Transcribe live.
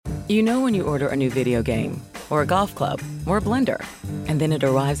You know when you order a new video game, or a golf club, or a blender, and then it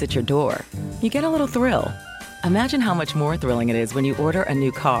arrives at your door, you get a little thrill. Imagine how much more thrilling it is when you order a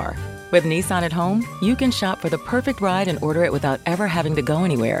new car. With Nissan at home, you can shop for the perfect ride and order it without ever having to go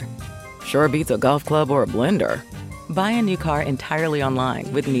anywhere. Sure beats a golf club or a blender. Buy a new car entirely online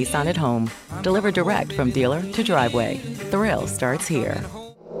with Nissan at home. Delivered direct from dealer to driveway. Thrill starts here.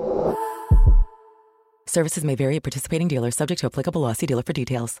 Services may vary at participating dealers, subject to applicable law. See dealer for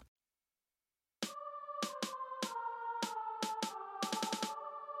details.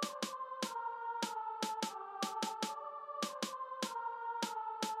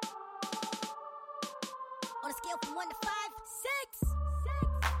 On a scale from 1 to 5,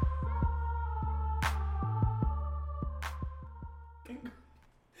 6.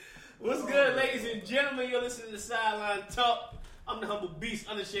 What's good, ladies and gentlemen? You're listening to Sideline Talk. I'm the humble beast,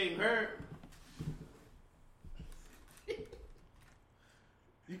 Unashamed Herb.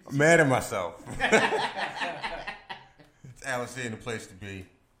 I'm mad at myself. It's Alice in the place to be.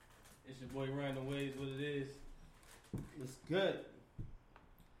 It's your boy Random Ways, what it is. What's good?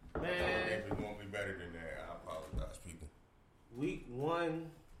 Man, If it's going to be better than that, I apologize, people. week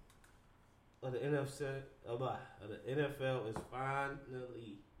 1 of the NFL is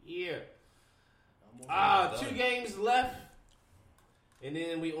finally here. 2 games left. And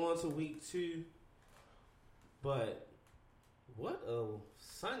then we on to week 2. But what a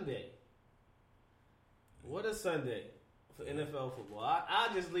Sunday. What a Sunday for NFL football.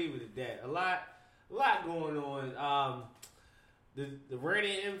 I'll just leave it at that. A lot going on. The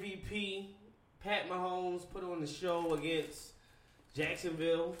reigning MVP, Pat Mahomes, put on the show against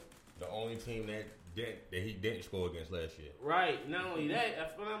Jacksonville. The only team that he didn't score against last year. Right. Not only that,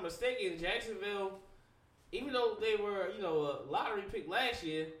 if I'm not mistaken, Jacksonville, even though they were, a lottery pick last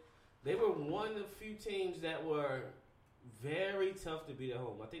year, they were one of the few teams that were very tough to beat at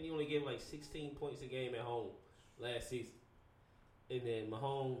home. I think they only gave like 16 points a game at home last season. And then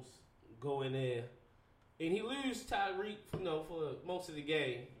Mahomes go in there, and he lose Tyreek, for most of the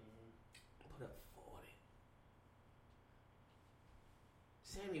game. Put up 40.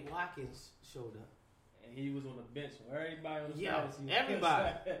 Sammy Watkins showed up. And he was on the bench for everybody on the fantasy.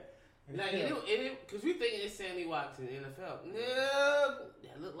 Everybody. Because we thinking it's Sammy Watkins in the NFL. No,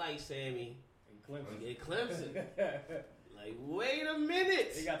 that looked like Sammy And Clemson. in Clemson. Like, wait a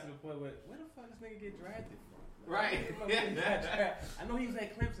minute. They got to the point where the fuck this nigga get drafted from? Right. I know he was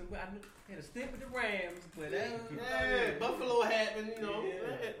at Clemson, but I knew he had a stint with the Rams. But Buffalo happened, Yeah.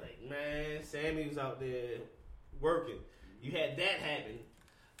 Like, man, Sammy was out there working. You had that happen.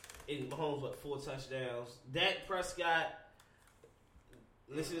 And Mahomes, 4 touchdowns. Dak Prescott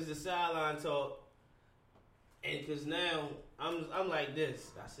listens to Sideline Talk. And because now, I'm like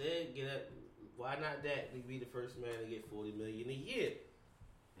this. I said, why not Dak to be the first man to get $40 million a year?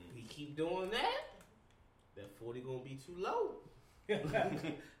 We keep doing that. That 40 gonna be too low.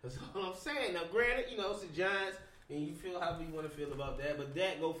 That's all I'm saying. Now, granted, it's the Giants, and you feel however you want to feel about that. But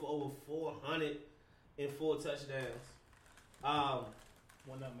Dak go for over 404 touchdowns.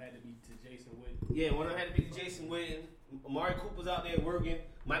 One of them had to be to Jason Witten. Yeah, one of them had to be to Jason Witten. Amari Cooper's out there working.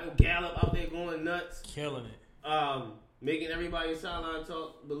 Michael Gallup out there going nuts. Killing it. Making everybody in Sideline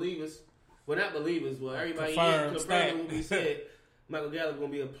Talk believers. Well, not believers. Well, everybody Confirmed what we said. Michael Gallup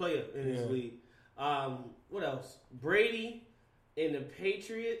going to be a player in this league. What else? Brady and the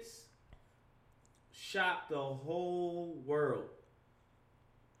Patriots shocked the whole world.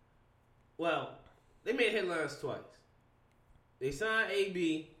 Well, they made headlines twice. They signed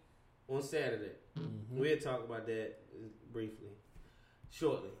AB on Saturday. Mm-hmm. We'll talk about that briefly,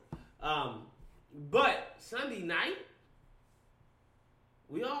 shortly. But Sunday night,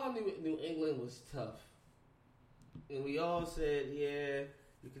 we all knew New England was tough. And we all said, yeah,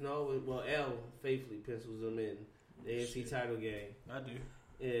 you can always, L faithfully pencils them in the AFC title game. I do.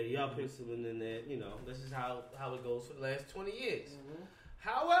 Yeah, y'all pencil them in there. This is how it goes for the last 20 years. Mm-hmm.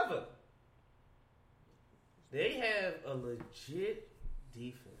 However, they have a legit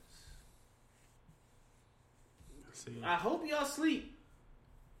defense. I hope y'all sleep,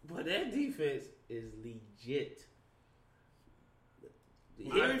 but that defense is legit.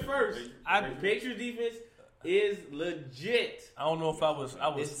 Hear it first. The Patriots defense is legit. I don't know if I was.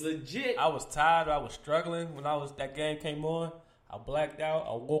 It's legit. I was tired. I was struggling when that game came on. I blacked out.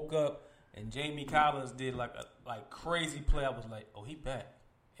 I woke up and Jamie Collins did like crazy play. I was like, oh, he back,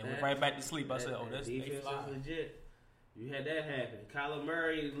 and went right back to sleep. I said, oh, that's defense is legit. You had that happen. Kyler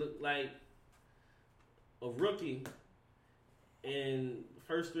Murray looked like a rookie in the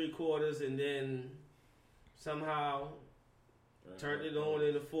first 3 quarters, and then somehow turned it on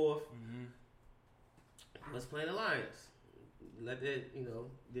in the fourth. Mm-hmm. Let's play the Lions. let that,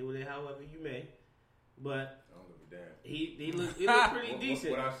 deal with it however you may. But I don't give a damn. he looked pretty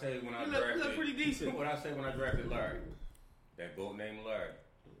decent. What I say when I He drafted, looked pretty decent. What I say when I drafted Larry, that goat named Larry,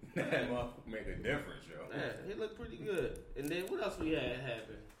 that motherfucker make a difference, yo. Yeah, he looked pretty good. And then what else we had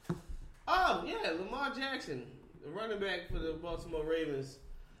happen? Oh yeah, Lamar Jackson, the running back for the Baltimore Ravens,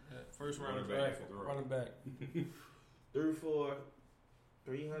 First round Running draft, back. running back. threw for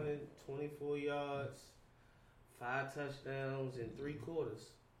 324 yards, 5 touchdowns in 3 quarters.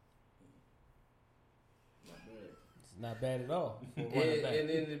 It's not bad at all. For a running back. And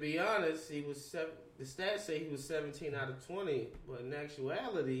then to be honest, the stats say he was 17 out of 20, but in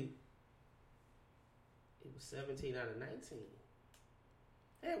actuality, it was 17 out of 19.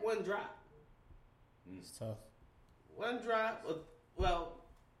 Had 1 drop. It's tough. 1 drop,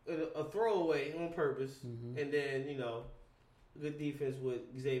 a throwaway on purpose, and then, good defense with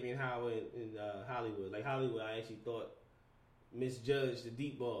Xavier Howard and Hollywood. Like Hollywood, I actually thought misjudged the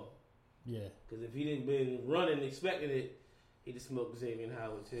deep ball. Yeah. Because if he didn't been running expecting it, he'd have smoked Xavier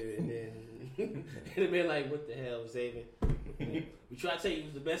Howard too. And then it'd have been like, what the hell, Xavier? We tried to tell you he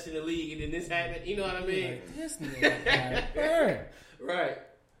was the best in the league, and then this happened. You know what I mean? Like, this nigga. Right.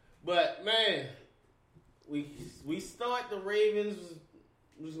 But, man, we thought the Ravens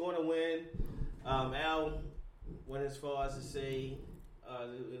was going to win. Al went as far as to say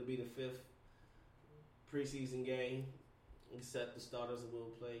it'll be the 5th preseason game, except the starters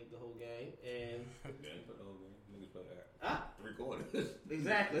will play the whole game. And Didn't put the whole game. Niggas play that. 3 quarters.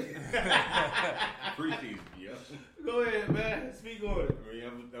 exactly. Preseason, yeah. Go ahead, man. Speak on it. I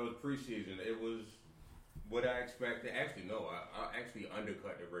mean, that was preseason. It was what I expected. Actually, no. I actually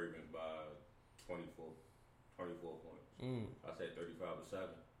undercut the Ravens by 24 points. I said 35 to 7.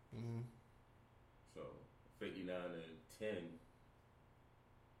 So 59 to 10.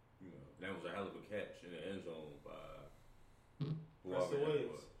 That was a hell of a catch in the end zone by whoever Preston that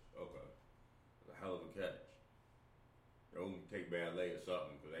Williams. was. Okay, it was a hell of a catch. Don't take ballet or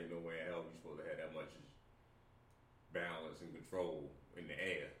something, because ain't no way in hell you supposed to have that much balance and control in the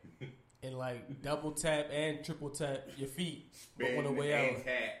air. And like double tap and triple tap your feet Spin on the way and out.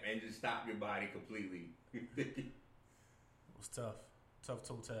 tap and just stop your body completely. It was tough. Tough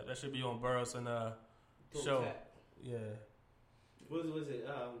toe tap. That should be on Burroughs and Toe show. tap. Yeah. What was it?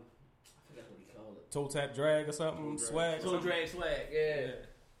 I forgot what he called it. Toe tap drag or something. Toe Swag. or Toe something. drag swag. Yeah.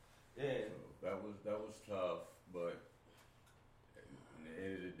 Yeah. So that was tough, but at the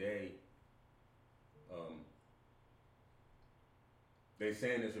end of the day, they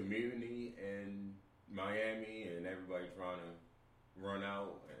saying it's a mutiny in Miami and everybody trying to run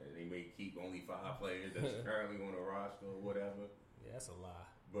out, and they may keep only 5 players that's currently on the roster or whatever. Yeah, that's a lie.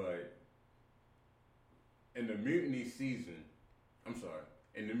 But in the mutiny season,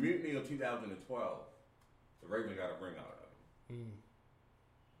 in the mutiny of 2012, the Ravens got a ring out of it.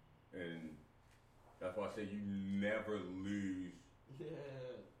 And that's why I say you never lose. Yeah.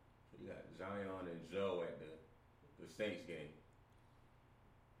 You got Zion and Joe at the Saints game.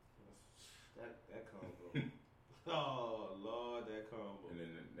 That combo. Oh, Lord, that combo. And then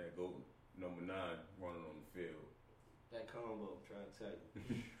that go number 9 running on the field. That combo, I'm trying to tell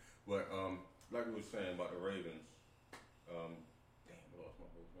you. But like we were saying about the Ravens, damn, I lost my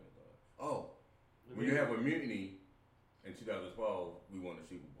whole train of thought. Oh, when you have a mutiny in 2012, we won the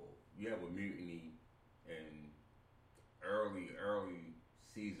Super Bowl. You have a mutiny in early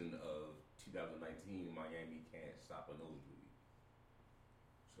season of 2019, Miami can't stop a nosebleed.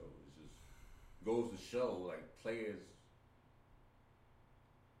 So it just goes to show, like, players,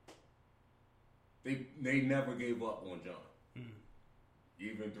 they never gave up on John.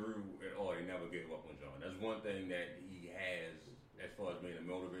 Even through it all, they never gave up on John. That's one thing that he has as far as being a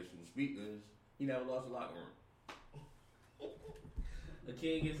motivational speaker is he never lost a locker room. The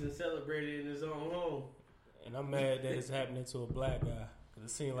king isn't celebrated in his own home. And I'm mad that it's happening to a black guy.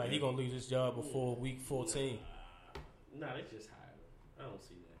 Because it seems like he's going to lose his job before week 14. Nah, they just hired him. I don't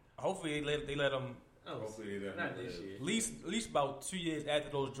see that. Hopefully they let him I don't Hopefully see they let Not him this live. year. at least about 2 years after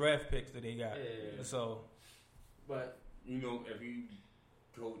those draft picks that they got. Yeah. So, But You know, if you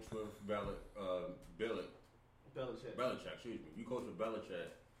coach with Belichick, excuse me, if you coach with Belichick,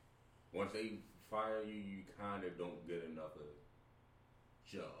 once they fire you, you kind of don't get another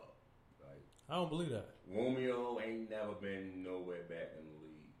job. Like, I don't believe that. Romeo ain't never been nowhere back in the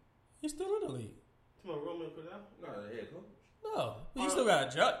league. He's still in the league. come on, Roman put out. Not a head coach. No, he still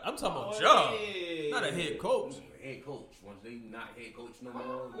got a job. I'm talking about job, not a head coach. Head coach. Once they not head coach no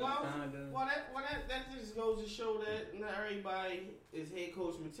more, Well, that just goes to show that not everybody is head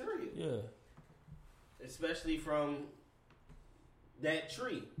coach material, Yeah, especially from that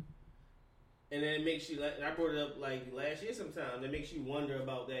tree. And then it makes you, like, I brought it up like last year sometime, that makes you wonder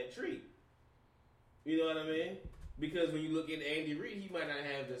about that tree. You know what I mean? Because when you look at Andy Reid, he might not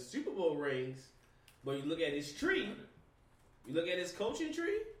have the Super Bowl rings, but you look at his tree, you look at his coaching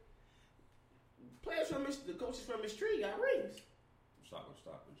tree, the coaches from his tree got rings. Stop it.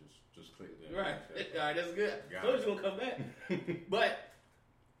 Just click there. Right. All right, that's good. Got Told it. you gonna come back. But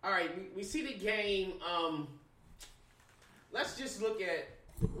all right, we see the game. Let's just look at.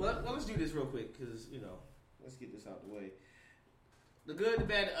 Well, let's do this real quick because let's get this out the way. The good, the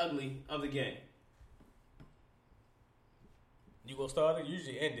bad, the ugly of the game. You gonna start it? You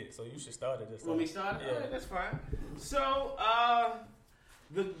usually end it, so you should start it this time. When we start, Yeah. all right, that's fine. So,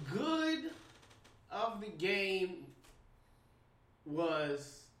 the good of the game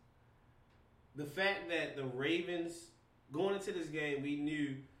was the fact that the Ravens, going into this game, we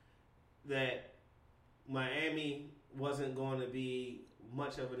knew that Miami wasn't going to be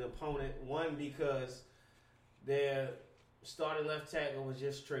much of an opponent. One, because their starting left tackle was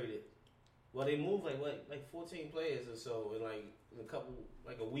just traded. Well, they moved like 14 players or so in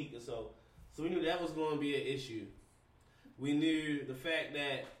a week or so. So we knew that was going to be an issue. We knew the fact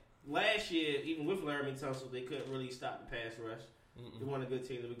that last year, even with Laramie Tunsil, they couldn't really stop the pass rush. They weren't a good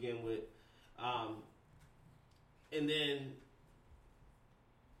team to begin with. And then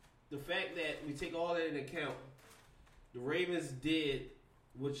the fact that we take all that into account, the Ravens did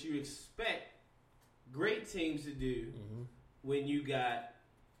what you expect great teams to do when you got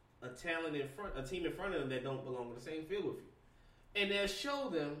a team in front of them that don't belong on the same field with you. And they'll show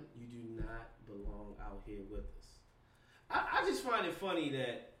them you do not belong out here with us. I just find it funny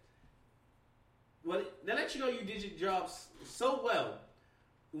that they let you know you did your job so well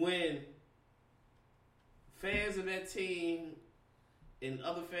when fans of that team and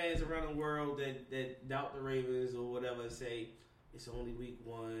other fans around the world that doubt the Ravens or whatever say it's only week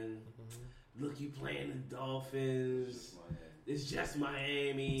one. Look, you playing the Dolphins. It's just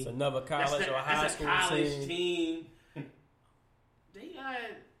Miami. It's another college or high that's school a college team. They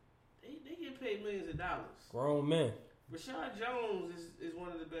get paid millions of dollars. Grown men. Rashad Jones is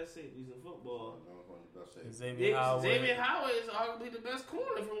one of the best safeties in football. Xavier Howard. Xavier Howard is arguably the best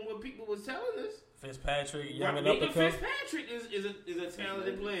corner from what people was telling us. Fitzpatrick, young and Minka up and Fitzpatrick is a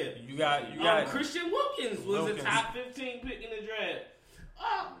talented player. You got Christian Wilkins was a top 15 pick in the draft.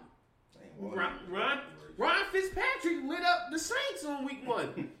 Ron Fitzpatrick lit up the Saints on week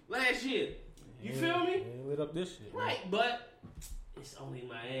 1 last year. You feel me? He lit up this shit. Right, but it's only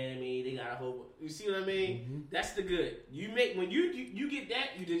Miami. They got a whole. You see what I mean? That's the good. When you get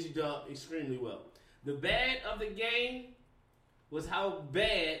that, you did your job extremely well. The bad of the game was how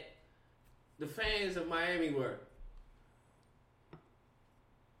bad the fans of Miami were,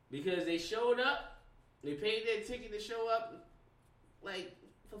 because they showed up, they paid their ticket to show up, like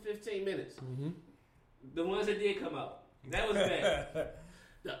for 15 minutes. The ones that did come out, that was bad.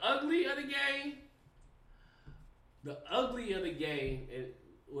 The ugly of the game, it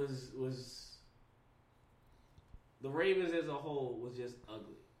was the Ravens as a whole was just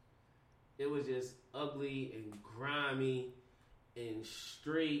ugly. It was just ugly and grimy and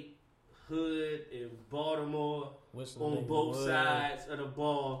straight hood in Baltimore on both sides of the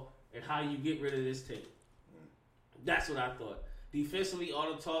ball, and how you get rid of this team. That's what I thought. Defensively,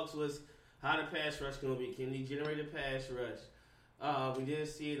 all the talks was how the pass rush going to be. Can they generate a pass rush? We didn't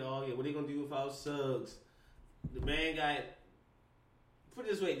see it all yet. What are they going to do without Suggs? The man got, put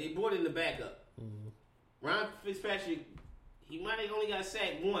it this way, they brought in the backup. Ron Fitzpatrick, he might have only got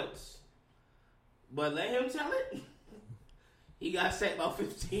sacked once, but let him tell it. He got sacked about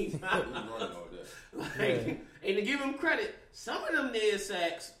 15 times. And to give him credit, some of them near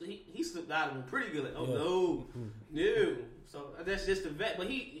sacks, he slipped out of them pretty good. Like, no. So that's just a vet, but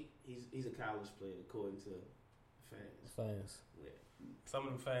he's a college player according to fans. Yeah. Some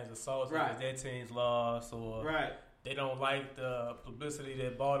of them fans are salty because their teams lost, or they don't like the publicity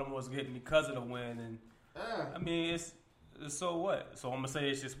that Baltimore's getting because of the win. And I mean, it's so what? So I'm gonna say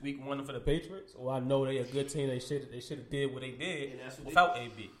it's just week 1 for the Patriots, or I know they're a good team. They should have did what they did without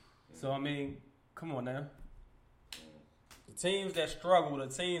AB. So I mean, come on now. The teams that struggle, the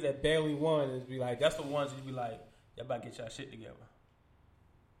teams that barely won, is be like, that's the ones you be like, y'all about to get y'all shit together.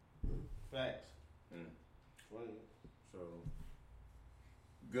 Facts. So,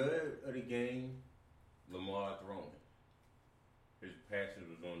 good of the game, Lamar throwing. His passes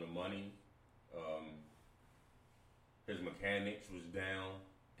was on the money. His mechanics was down,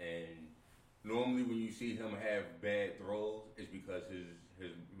 and normally when you see him have bad throws, it's because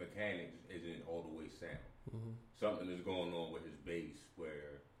his mechanics isn't all the way sound. Something is going on with his base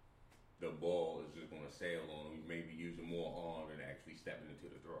where the ball is just going to sail on him, maybe using more arm than actually stepping into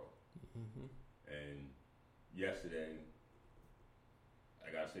the throw. And yesterday, I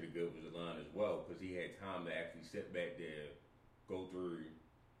gotta say the good was the line as well because he had time to actually sit back there, go through,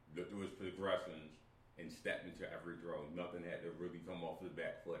 look through his progressions, and step into every throw. Nothing had to really come off the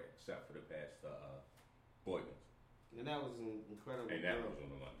back foot except for the pass to Boykins. And that was an incredible And that throw. was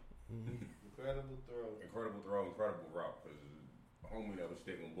on the money. Incredible throw. Incredible throw, incredible route because homie that was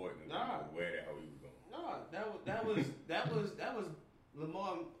sticking with Boykins. Nah. Where the hell he was going? No, that was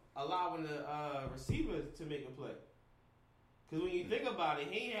Lamar allowing the receiver to make a play. Because when you think about it,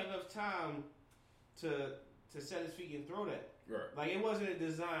 he ain't had enough time to set his feet and throw that. Right. Like it wasn't a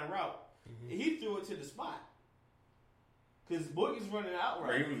design route. He threw it to the spot. Because Boykins running out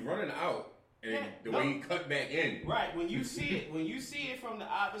Right, he was running out, and the way he cut back in. Right, when you see it from the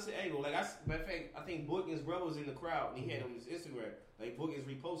opposite angle, like matter of fact, I think Boykins' brother was in the crowd and he had it on his Instagram. Like Boykins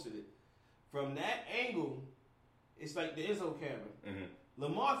reposted it. From that angle, it's like the Izzo camera. Mm-hmm.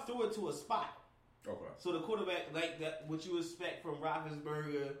 Lamar threw it to a spot. Okay. So the quarterback, like that, what you expect from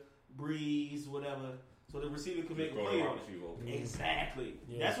Roethlisberger, Breeze, whatever. So the receiver could make a play on it. Exactly.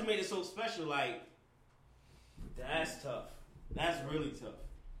 Yeah. That's what made it so special. Like, that's tough. That's really tough.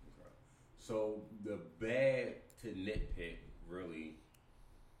 Okay. So the bad to nitpick, really,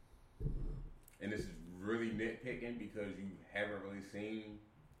 and this is really nitpicking because you haven't really seen.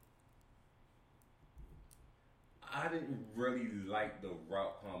 I didn't really like the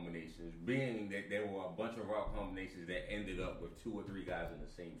route combinations, being that there were a bunch of route combinations that ended up with 2 or 3 guys in the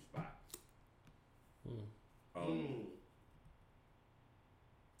same spot.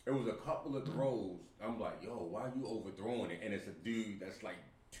 It was a couple of throws. I'm like, yo, why are you overthrowing it? And it's a dude that's like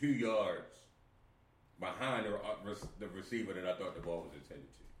 2 yards behind the receiver that I thought the ball was intended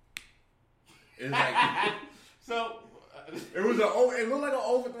to. It's like So it looked like an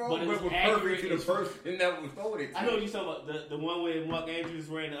overthrow, But it was but was accurate perfect to the person that was throwing it to. I know what you're talking about the one where Mark Andrews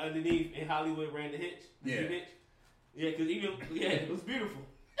ran the underneath and Hollywood ran the hitch. Yeah. Hitch. Yeah, because it was beautiful.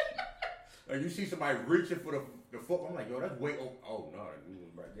 Like you see somebody reaching for the foot. I'm like, yo, that's way over. Oh no, it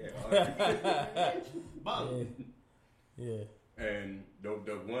was right there. Bang. Yeah. And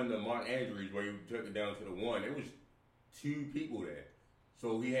the Mark Andrews where you took it down to the one, it was 2 people there.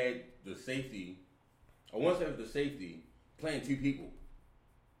 So he had the safety. I want to say it was the safety playing 2 people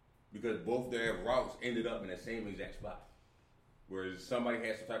because both their routes ended up in the same exact spot. Whereas somebody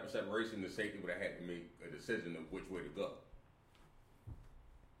had some type of separation, the safety would have had to make a decision of which way to go.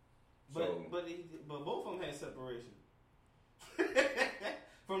 But both of them had separation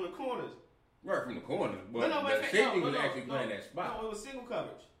from the corners. Right from the corners, but No, the safety was actually playing that spot. No, it was single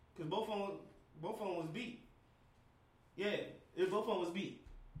coverage because both of them was beat. Yeah, both of them was beat.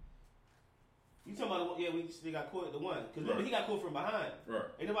 You talking about when they got caught at the one because remember he got caught from behind. Right.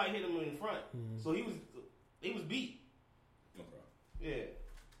 Ain't nobody hit him in front, so he was beat. Okay. Yeah,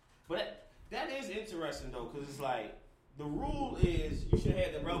 but that is interesting though because it's like the rule is you should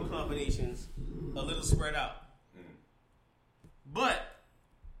have the route combinations a little spread out, but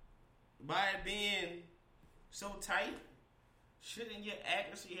by it being so tight, shouldn't your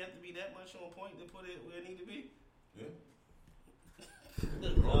accuracy have to be that much on point to put it where it need to be? Yeah.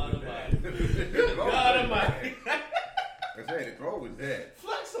 God Almighty. God Almighty. I said the throw was there.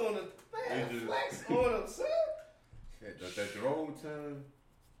 Flex on him. Man, It's just- flex on him, son. Shit, the throw to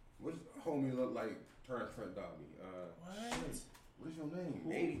what's homie look like? Trent Darby. What is your name?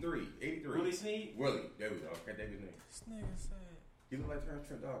 83. Willie Snead? Willie. There we go. I can't think of his name. This nigga said. He look like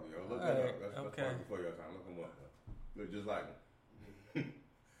Trent Darby. Yo. Look Alright, that up. That's okay. right before your time. Look him up. Look just like him.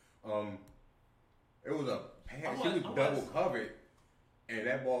 It was a pass. He was double covered, and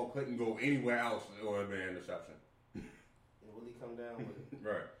that ball couldn't go anywhere else or it'd been an interception. And Willie come down with it.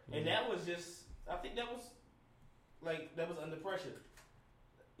 Right. And that was just, I think that was under pressure.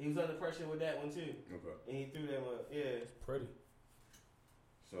 He was under pressure with that one too. Okay. And he threw that one. Yeah. Pretty.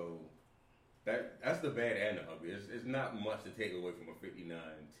 So that's the bad and the ugly. It's not much to take away from a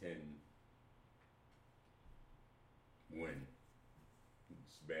 59-10 win.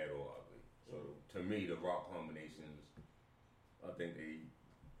 It's bad or ugly. So to me, the rock combinations, I think they,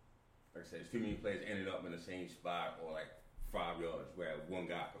 like I said, it's too many players ended up in the same spot or like 5 yards where one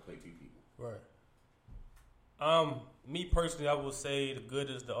guy could play 2 people. Right. Me personally, I would say the good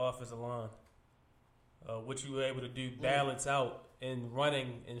is the offensive line. What you were able to do, balance out in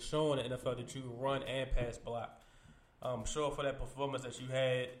running and showing the NFL that you run and pass block. Show up for that performance that you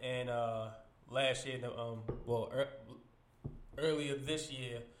had in last year, earlier this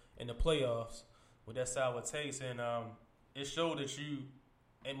year in the playoffs with that sour taste, and it showed that you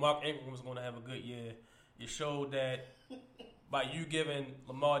and Mark Ingram was going to have a good year. It showed that by you giving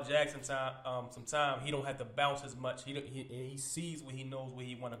Lamar Jackson some time, he don't have to bounce as much. He sees where he knows where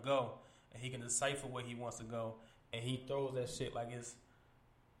he want to go, and he can decipher where he wants to go, and he throws that shit like it's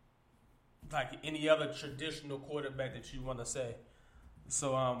like any other traditional quarterback that you want to say.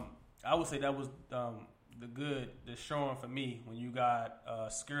 So I would say that was the showing for me when you got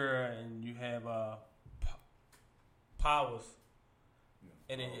Skura and you have Powers,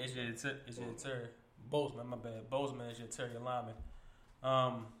 and then it's your interior. Bozeman, my bad. Bozeman is your interior lineman.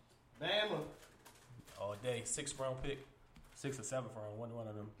 Bama. All day, 6th round pick, 6th or 7th round, one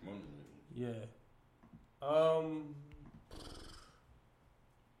of them. Yeah.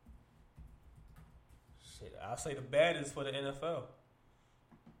 Shit, I'll say the bad is for the NFL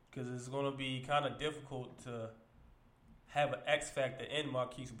because it's going to be kind of difficult to have an X factor in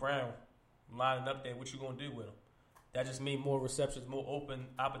Marquise Brown lining up there. What you going to do with him? That just means more receptions, more open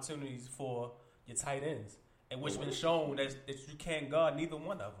opportunities for your tight ends, and which been shown that you can't guard neither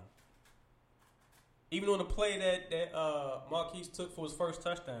one of them. Even on the play that Marquise took for his first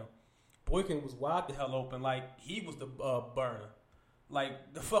touchdown, Boykin was wide the hell open, like he was the burner.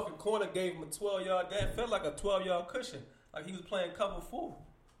 Like the fucking corner gave him a 12-yard. That felt like a 12-yard cushion, like he was playing cover 4,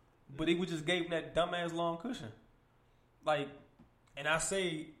 but he just gave him that dumbass long cushion. Like, and I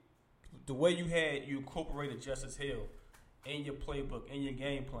say the way you incorporated Justice Hill in your playbook, in your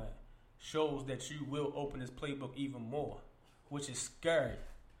game plan, shows that you will open this playbook even more, which is scary.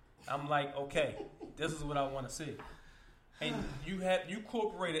 I'm like, okay, this is what I want to see. And you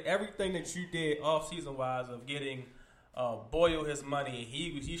incorporated everything that you did off-season wise of getting Boyle his money.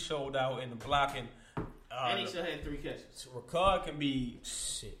 He showed out in the blocking. And he still had 3 catches. Ricard can be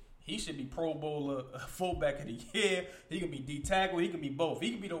shit. He should be Pro Bowler, fullback of the year. He can be D tackle. He can be both.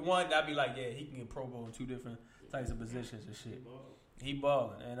 He can be the one that I'd be like, yeah, he can get Pro Bowl in 2 different types of positions and shit. He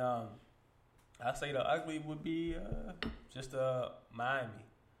balling. And I say the ugly would be just Miami.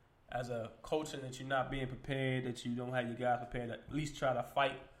 As a coaching that you're not being prepared, that you don't have your guys prepared, at least try to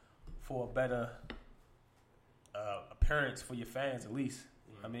fight for a better appearance for your fans at least.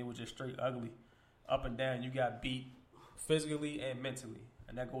 I mean, it was just straight ugly. Up and down, you got beat physically and mentally.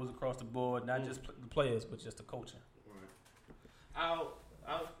 And that goes across the board, not just the players, but just the coaching. Right. I'll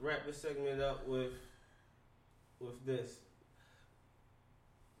wrap this segment up with this.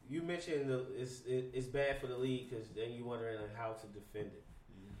 You mentioned it's bad for the league because then you're wondering how to defend it.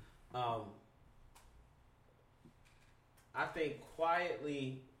 I think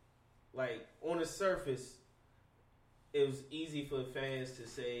quietly, like on the surface, it was easy for fans to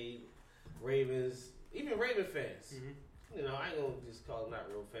say Ravens, even Raven fans. Mm-hmm. You know, I ain't gonna just call them not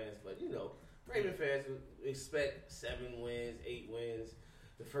real fans, but you know, Raven fans would expect 7 wins, 8 wins.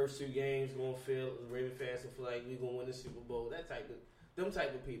 The first 2 games gonna feel Raven fans will feel like we're gonna win the Super Bowl. Them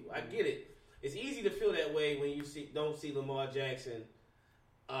type of people. I get it. It's easy to feel that way when you don't see Lamar Jackson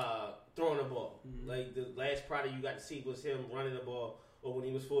throwing the ball. Mm-hmm. Like the last product you got to see was him running the ball, or when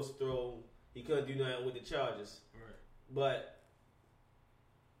he was forced to throw, he couldn't do nothing with the Chargers. Right. But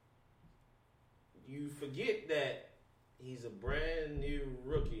you forget that he's a brand new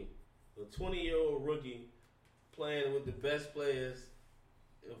rookie, a 20-year-old rookie playing with the best players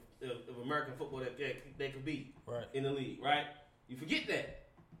of American football that could be in the league, right? You forget that.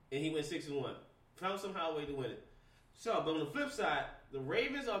 And he went 6-1. Found somehow a way to win it. So, but on the flip side, the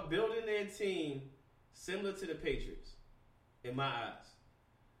Ravens are building their team similar to the Patriots, in my eyes.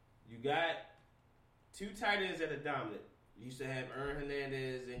 You got 2 tight ends that are dominant. You used to have Aaron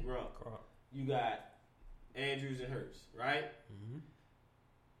Hernandez and Gronk. You got Andrews and Hurts, right? Mm-hmm.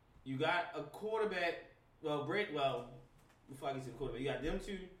 You got a quarterback. Before I get to the quarterback, you got them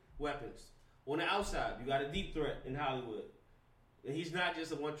 2 weapons. On the outside, you got a deep threat in Hollywood. And he's not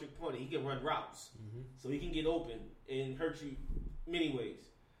just a one-trick pony. He can run routes. Mm-hmm. So he can get open and hurt you many ways.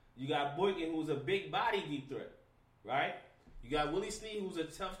 You got Boykin, who's a big body deep threat, right? You got Willie Snead, who's a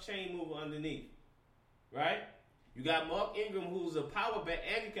tough chain mover underneath, right? You got Mark Ingram, who's a power back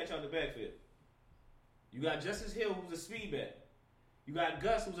and can catch out the backfield. You got Justice Hill, who's a speed back. You got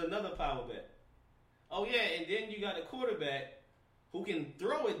Gus, who's another power back. Oh, yeah, and then you got a quarterback who can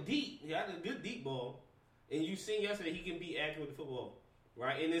throw it deep. He got a good deep ball. And you seen yesterday he can be accurate with football,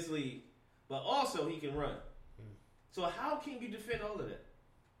 right, in this league. But also he can run. So how can you defend all of that?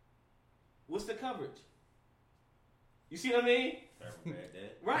 What's the coverage? You see what I mean?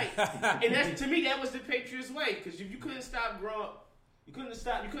 Right. And that's, to me, that was the Patriots' way. Because you couldn't stop Gronk. You couldn't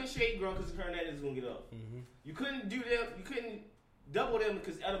shade Gronk because Hernandez was going to get off. Mm-hmm. You couldn't do them. You couldn't double them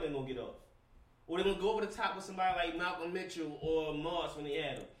because Edelman going to get off. Or they're going to go over the top with somebody like Malcolm Mitchell or Moss when they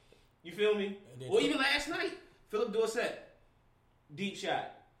had him. You feel me? Or even last night, Philip Dorsett, deep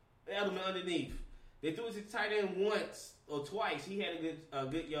shot, Edelman underneath. They threw it to tight end once or twice. He had a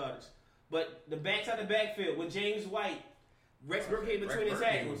good yardage. But the backs out the backfield with James White, Rex Burkhead between the Burkhead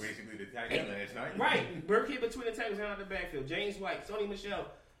tackles. was basically the tight end last night. Right. Burkhead between the tackles and out the backfield. James White, Sony Michel.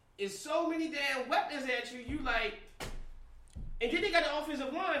 It's so many damn weapons at you. You like, and then they got the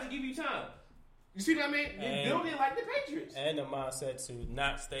offensive line to give you time. You see what I mean? They build it like the Patriots. And the mindset to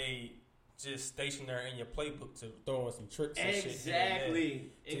not stay just stationary in your playbook to throwing some tricks and shit.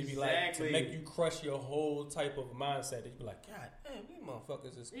 Exactly. To be like, to make you crush your whole type of mindset. That you be like, God damn, these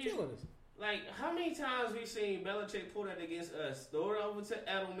motherfuckers is killing us. Like, how many times we seen Belichick pull that against us? Throw it over to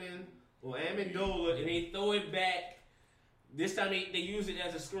Edelman or Amendola, and they throw it back. This time they use it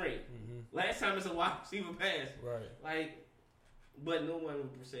as a screen. Mm-hmm. Last time it's a wide receiver pass. Right. Like, but no one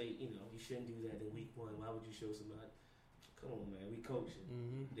would say, you shouldn't do that in week 1. Why would you show somebody? Come on, man. We coaching.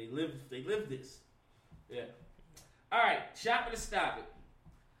 Mm-hmm. They live this. Yeah. All right. Shop it or stop it.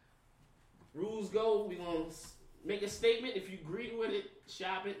 Rules go. We're going to make a statement. If you agree with it,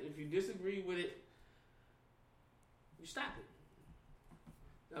 shop it. If you disagree with it, you stop it.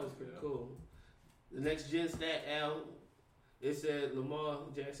 That was pretty cool. The next gen stat, Al, it said Lamar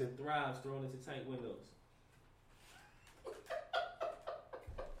Jackson thrives throwing into tight windows.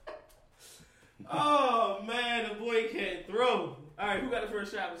 Oh, man, the boy can't throw. All right, who got the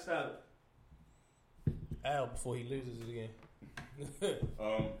first shot to stop it? Al, before he loses it again.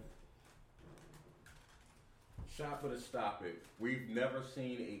 Shop it or stop it. We've never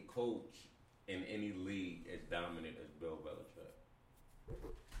seen a coach in any league as dominant as Bill Belichick.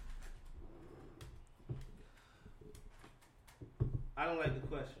 I don't like the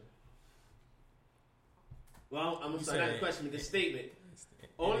question. Well, I'm sorry, not the question, but the statement.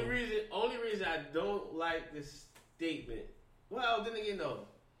 Only reason I don't like this statement. Well, then again, though,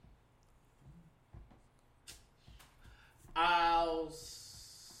 I'll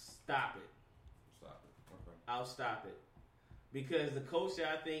stop it. Stop it. Okay. I'll stop it because the coach that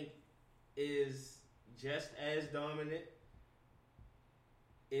I think is just as dominant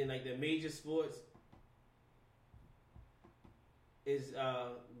in like the major sports is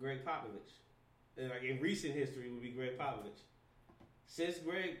Greg Popovich. And like in recent history would be Greg Popovich. Since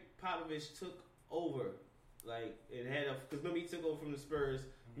Greg Popovich took over, like it had because remember he took over from the Spurs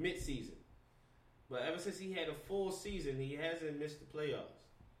mid-season, but ever since he had a full season, he hasn't missed the playoffs.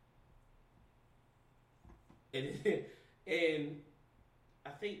 And I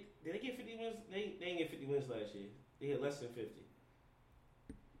think did they get 50 wins? They didn't get 50 wins last year. They had less than 50.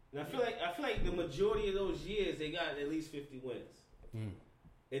 And I feel like the majority of those years they got at least 50 wins. And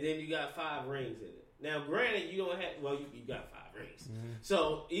then you got 5 rings in it. Now, granted, you don't have you got 5 rings. Mm-hmm.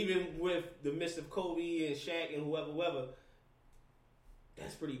 So even with the midst of Kobe and Shaq and whoever,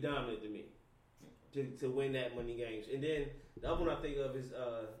 that's pretty dominant to me to win that many games. And then the other one I think of is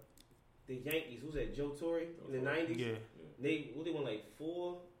the Yankees. Who's that? Joe Torre in the 90s. Yeah. They won like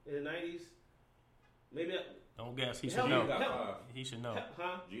 4 in the 90s. Maybe. Don't guess. He should know. He should know.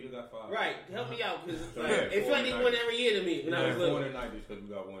 Huh? Jeter got 5. Right. Help me out because So it felt like they won every year to me when I was little. 4 in the 90s because we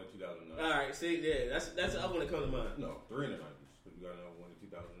got 1 in 2009. All right. See, yeah, that's the other one that comes to mind. No, 3 in the 90s because we got another 1 in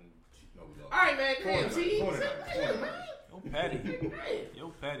 2000. No, we lost. All right, man. Come on, see. Yo, Patty. Yo,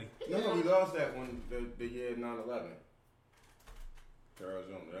 Patty. No, we lost that one the year 9/11.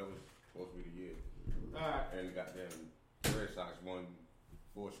 Arizona. That was supposed to be the year. All right. And goddamn Red Sox won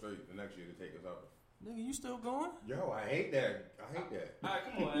 4 straight the next year to take us out. Nigga, you still going? Yo, I hate that. All right,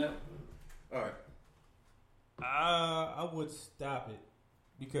 come on, Al. All right. I would stop it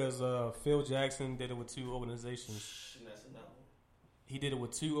because Phil Jackson did it with 2 organizations. That's enough. He did it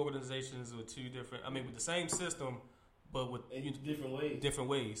with 2 organizations with 2 different. I mean, with the same system, but with different ways. Different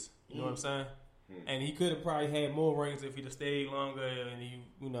ways. You know what I'm saying? And he could have probably had more rings if he'd have stayed longer, and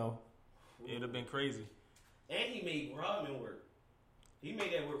it'd have been crazy. And he made Rodman work. He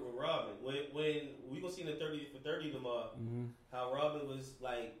made that work with Rodman. When we gonna see in the 30 for 30 tomorrow, how Rodman was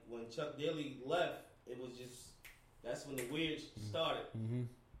like when Chuck Daly left, it was just that's when the weird started.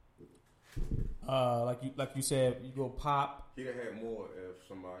 Like you said, you go Pop. He'd have had more if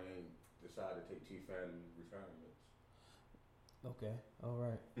somebody ain't decided to take Chief Fannin retirements. Okay, all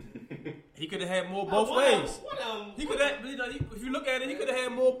right. He could have had more both ways. He could have. If you look at it, he could have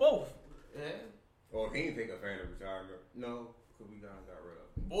had more both. Yeah. Or if he didn't take a Fannin retirement, no. We got rid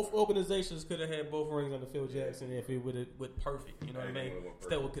of. Both organizations could have had both rings under Phil Jackson if it would have went perfect. You know what I mean?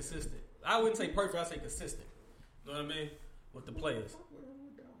 Instead of consistent. I wouldn't say perfect. I'd say consistent. You know what I mean? With the players.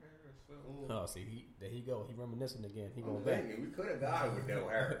 Oh, see, there he go. He reminiscing again. He going back. We could have got it with Del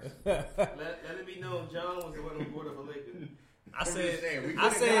Harris. Let it be known, John was the one who brought up a Lakers. I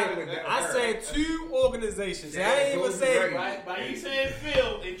said 2 organizations. I ain't even say by you saying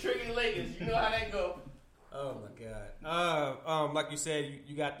Phil and tricking Lakers. You know how that go. Oh my God! Like you said,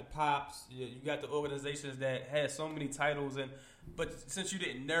 you got the Pops, you got the organizations that had so many titles, but since you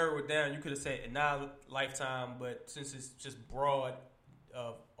didn't narrow it down, you could have said in our lifetime. But since it's just broad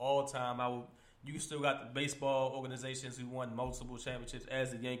of all time, you still got the baseball organizations who won multiple championships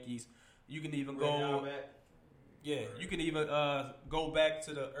as the Yankees. You can even go, you can even go back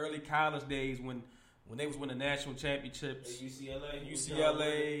to the early college days when they was winning national championships.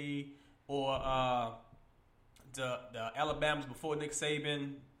 UCLA, or the Alabamas before Nick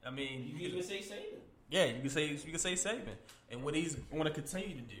Saban. I mean, You can even say Saban. yeah, you can say Saban, and what he's going to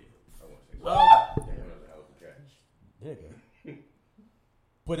continue to do. I want to say Well, damn, that was a hell of a catch. nigga.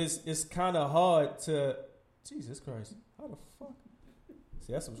 But it's kind of hard to. Jesus Christ, how the fuck?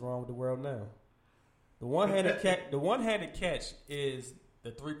 See, that's what's wrong with the world now. The one-handed catch is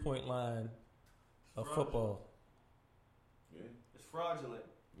the 3-point line of football. Yeah. It's fraudulent.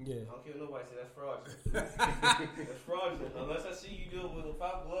 Yeah. I don't care what nobody say that's fraudulent. That's fraudulent. Unless I see you do it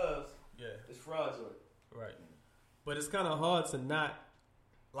without gloves, Yeah. it's fraudulent. Right. But it's kind of hard to not,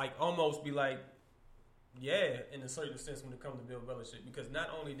 like, almost be like, yeah, in a certain sense when it comes to Bill Belichick, because not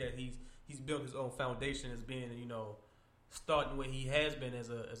only that he's built his own foundation as being, starting where he has been as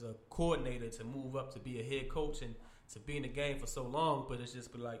a coordinator to move up to be a head coach and to be in the game for so long, but it's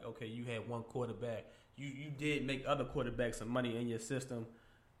just be like, okay, you had one quarterback. You did make other quarterbacks some money in your system.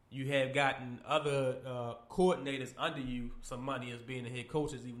 You have gotten other coordinators under you some money as being the head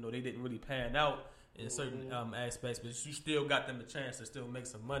coaches, even though they didn't really pan out in certain aspects. But you still got them a chance to still make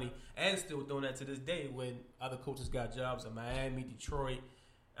some money, and still doing that to this day when other coaches got jobs in Miami, Detroit.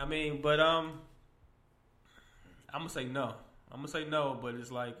 I mean, but I'm gonna say no. But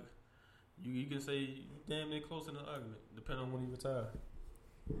it's like you can say damn near close in the argument, depending on when he retired.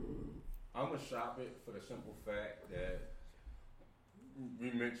 I'm gonna shop it for the simple fact that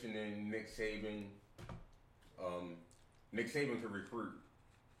we mentioning Nick Saban. Nick Saban could recruit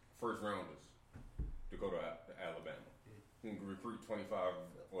first rounders to go to Alabama. He can recruit 25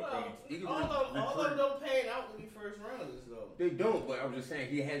 or 20. He can All of them don't pan out to be first rounders, though. They don't, but I'm just saying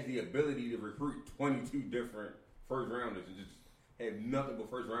he has the ability to recruit 22 different first rounders and just have nothing but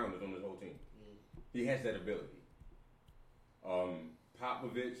first rounders on his whole team. He has that ability.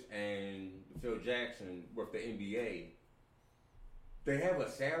 Popovich and Phil Jackson with the NBA, they have a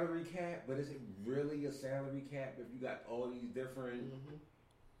salary cap, but is it really a salary cap if you got all these different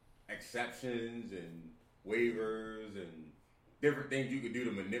exceptions and waivers and different things you could do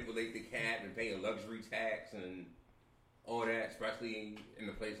to manipulate the cap and pay a luxury tax and all that, especially in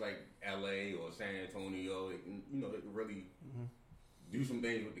a place like LA or San Antonio? They can really do some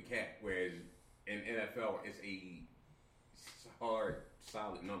things with the cap, whereas in NFL it's a hard,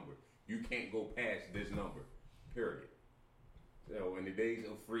 solid number. You can't go past this number, period. So in the days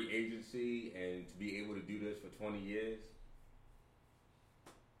of free agency and to be able to do this for 20 years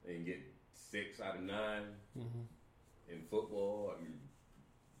and get 6 out of 9 in football, I mean,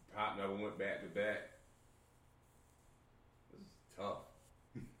 Pop never went back to back. It's tough.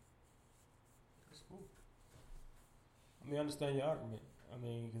 That's cool. I mean, I understand your argument. I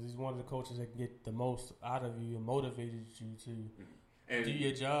mean, because he's one of the coaches that can get the most out of you and motivated you to do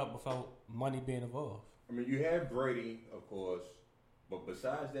your job without money being involved. I mean, you have Brady, of course, but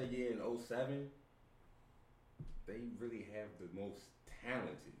besides that year in 2007, they really have the most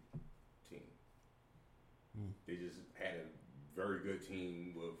talented team. They just had a very good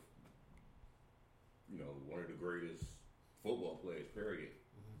team with, one of the greatest football players, period,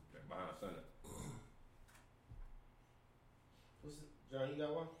 behind center. John, you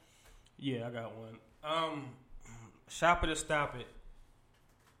got one? Yeah, I got one. Shop it or stop it.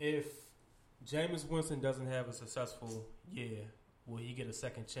 If Jameis Winston doesn't have a successful year, will he get a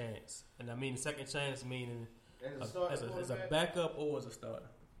second chance? And I mean, second chance meaning as a backup or as a starter.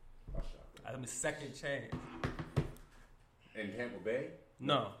 I'll shop it. I mean, second chance. In Tampa Bay?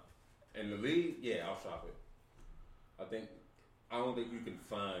 No. In the league? Yeah, I'll shop it. I don't think you can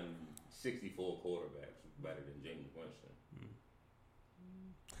find 64 quarterbacks better than Jameis Winston.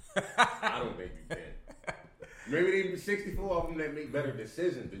 I don't think you can. Maybe they 64 of them that make better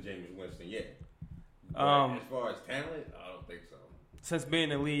decisions than Jameis Winston, yeah. But as far as talent, I don't think so. Since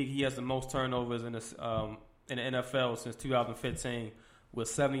being in the league, he has the most turnovers in the NFL since 2015 with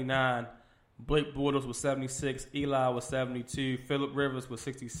 79. Blake Bortles was 76. Eli was 72. Phillip Rivers was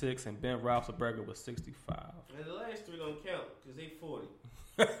 66. And Ben Roethlisberger was 65. And the last 3 don't count because they 40.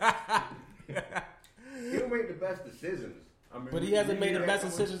 He don't make the best decisions. I mean, But he hasn't made the best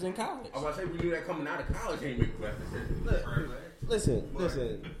decisions in college. I was about to say, we knew that coming out of college, he ain't make the best decisions.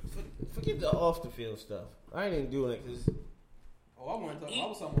 Listen. Forget the off the field stuff. I ain't even doing it because Oh, I want to talk. I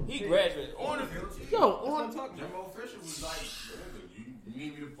was talking about He Fisher. graduated. On the Yo, That's what on I'm talking Jimbo about. Fisher was like, you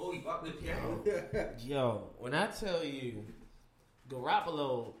need me to pull you out the game. Yo, when I tell you,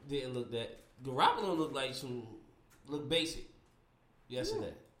 Garoppolo didn't look that. Garoppolo looked like looked basic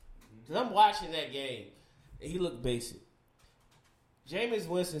yesterday. Cause I'm watching that game, and he looked basic. Jameis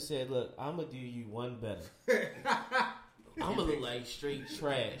Winston said, "Look, I'm gonna do you one better. I'm gonna look like straight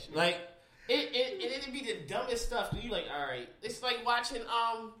trash. Like it'd be the dumbest stuff. And you like, all right, it's like watching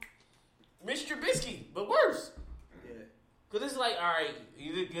Mitch Trubisky, but worse. Yeah. Cause it's like, all right,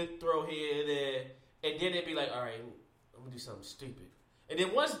 you did a good throw here, there, and then it'd be like, all right, I'm gonna do something stupid. And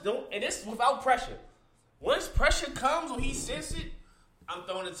then and this without pressure. Once pressure comes or he senses it, I'm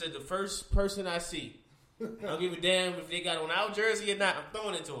throwing it to the first person I see. I don't give a damn if they got on our jersey or not. I'm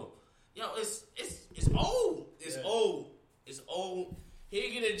throwing it to him. Yo, it's old. It's old. It's old. He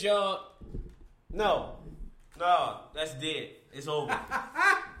get a job. No, that's dead. It's over.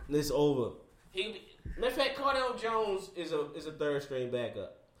 It's over. Matter of fact, Cardell Jones is a third string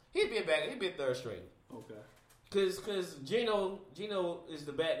backup. He'd be a backup. He'd be a third string. Okay. Cause Gino is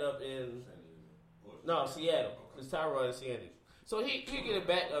the backup in Seattle. Cause Tyrod is Seattle. So he get a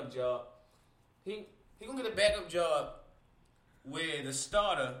backup job. He gonna get a backup job where the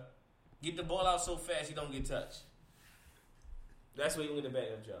starter get the ball out so fast he don't get touched. That's where he gonna get a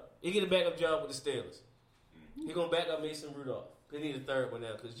backup job. He get a backup job with the Steelers. He gonna back up Mason Rudolph. They need a third one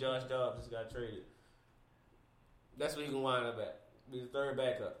now because Josh Dobbs just got traded. That's what he gonna wind up at. Be the third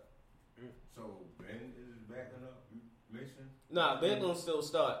backup. So Ben is backing up Mason? Nah, Ben gonna still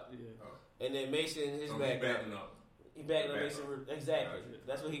start. Yeah. Oh. And then Mason his So backup. he's backing up. He backing up Back Mason up. Rudolph. Exactly. Gotcha.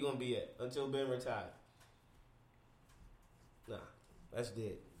 That's where he gonna be at until Ben retires. Nah, that's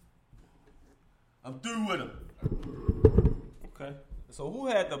dead. I'm through with him. Okay. So who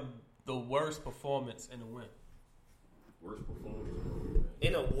had the worst performance in the win? Worst performance.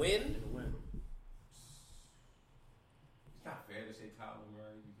 In a win? In the win. It's not fair to say Kyler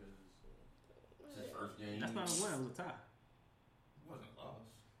Murray because it's his first game. That's not a win. It was a tie. It wasn't a loss.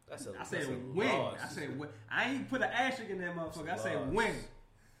 I said win. loss. I said win. I ain't put an asterisk in that motherfucker. I Loss. said win.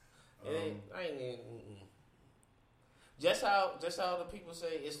 I ain't even. Just how the people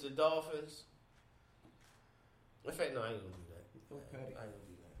say it's the Dolphins. In fact, no, I ain't gonna do that. Okay. I ain't gonna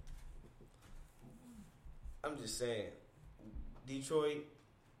do that. I'm just saying, Detroit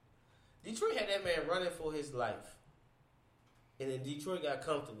had that man running for his life, and then Detroit got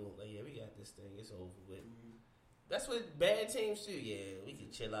comfortable. Like, yeah, we got this thing. It's over with. That's what bad teams do. Yeah, we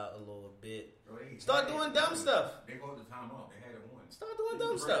can chill out a little bit. Bro, Start doing dumb stuff. They go to timeout. They had it won. Start doing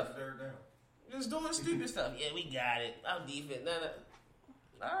dumb stuff. Third down. Just doing stupid stuff. Yeah, we got it. Our defense.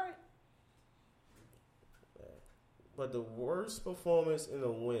 Nah. All right. But the worst performance in a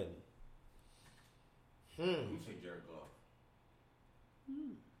win. You say Jared Goff.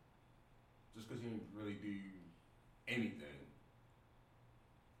 Just because he didn't really do anything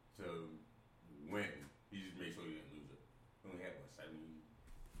to win, he just made sure he didn't lose it. He only had,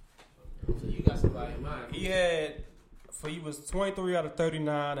 70? So you got somebody in mind. He was 23 out of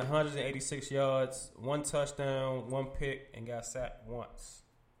 39, 186 yards, 1 touchdown, 1 pick, and got sacked once.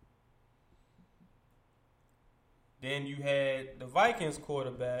 Then you had the Vikings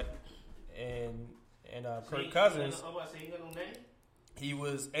quarterback and Kirk Cousins. I'm about to say, you got no name? He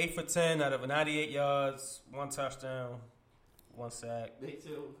was 8 for 10 out of 98 yards, 1 touchdown, 1 sack. They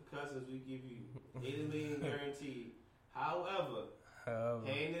tell Cousins we give you $80 million guaranteed. However,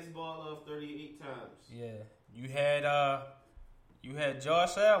 hand this ball off 38 times. Yeah, you had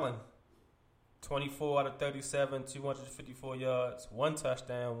Josh Allen, 24 out of 37, 254 yards, 1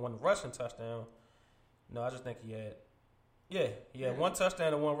 touchdown, 1 rushing touchdown. No, I just think he had 1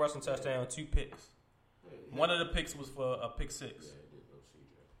 touchdown and 1 rushing touchdown, 2 picks. One of the picks was for a pick 6. Yeah, it did go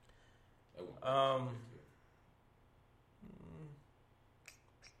CJ.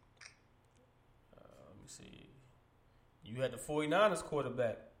 Let me see. You had the 49ers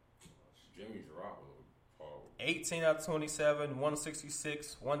quarterback, Jimmy Garoppolo. 18 out of 27,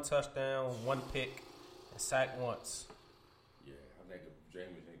 166, 1 touchdown, 1 pick, and sacked once. Yeah, I think if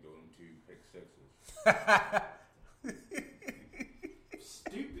James ain't doing 2 pick 6s.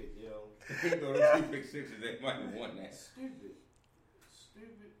 Stupid, yo. If he doing 2 pick 6s, they might have won that. Stupid.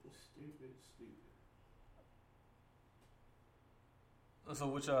 So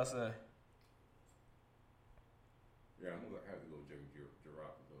what y'all say? Yeah, I'm gonna have to go Jimmy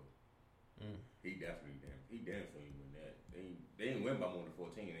Garoppolo. He definitely didn't win that. They didn't win by more than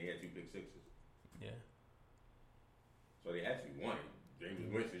 14. They had 2 pick 6s. Yeah. So they actually won it.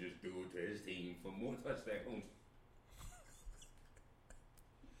 James Winston just threw it to his team for more touchdowns.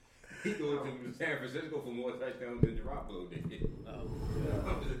 He threw it to San Francisco for more touchdowns than Garoppolo did.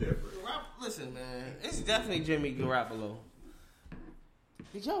 What's the difference? Listen, man, it's definitely Jimmy Garoppolo.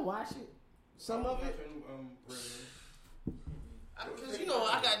 Did y'all watch it? Some of it? Because you know,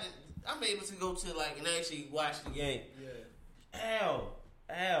 I'm able to go to like and actually watch the game. Yeah. Al.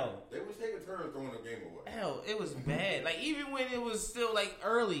 They was taking turns throwing the game away. Al, it was bad. Like even when it was still like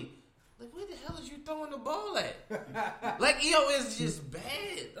early, like where the hell is you throwing the ball at? Like it's just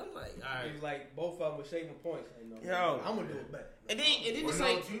bad. I'm like, all right. He was like both of them were shaving points. Yo, I'm gonna do it better. And then it's no,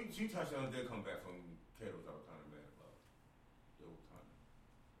 like two touchdowns did come back from Kittle's. I was kind of mad about the whole time.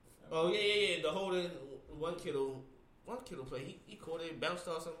 oh yeah. The holding one Kittle play. He caught it, bounced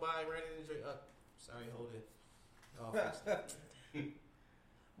off somebody, ran into the sorry, holding.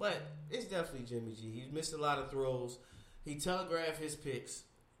 But it's definitely Jimmy G. He's missed a lot of throws. He telegraphed his picks.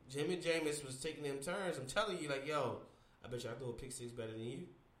 Jimmy Jameis was taking them turns. I'm telling you, like, yo, I bet y'all throw a pick six better than you.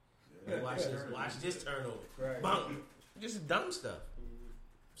 Yeah. Watch this turnover. Right. Bum. Just dumb stuff.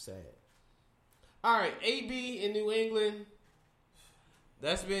 Sad. All right, AB in New England.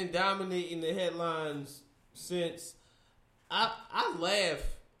 That's been dominating the headlines since. I laugh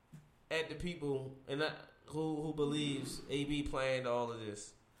at the people who believes AB planned all of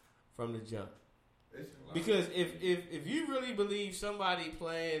this from the jump. Because if you really believe somebody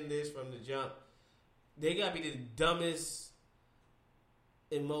planned this from the jump, they gotta be the dumbest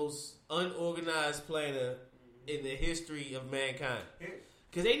and most unorganized planner in the history of mankind.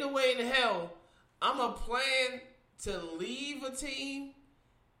 Because ain't no way in hell I'm a plan to leave a team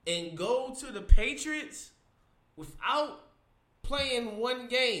and go to the Patriots without playing one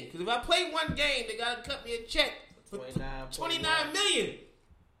game. Because if I play one game, they gotta cut me a check for $29 million.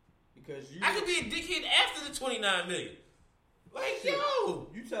 Because I could be a dickhead after the $29 million. Like, yo,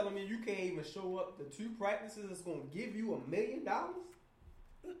 you telling me you can't even show up to 2 practices that's gonna give you $1 million?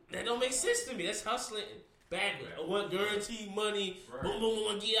 That don't make sense to me. That's hustling backwards. I want guaranteed money. Right. Boom, boom,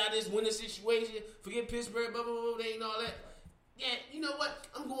 boom. Get out of this winning situation. Forget Pittsburgh. Blah, blah, blah. They ain't all that. Yeah, you know what?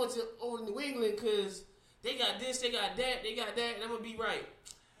 I'm going to over New England because they got this, they got that, and I'm gonna be right.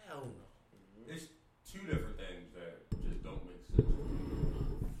 Hell no. It's 2 different things that just don't make sense.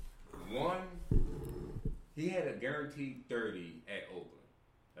 One, he had a guaranteed 30 at Oakland.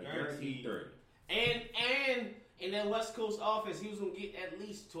 Guaranteed 30. And in that West Coast offense, he was going to get at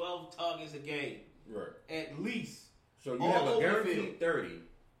least 12 targets a game. Right. At least. So you have a guaranteed 30,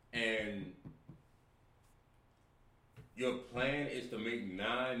 and your plan is to make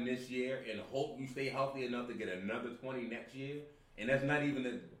 9 this year and hope you stay healthy enough to get another 20 next year, and that's not even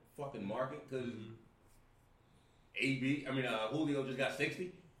the fucking market because Julio just got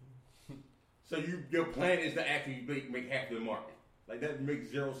 60. So your plan is to actually make half the market. Like that makes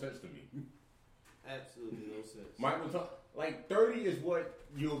 0 sense to me. Absolutely no sense. Michael, like 30 is what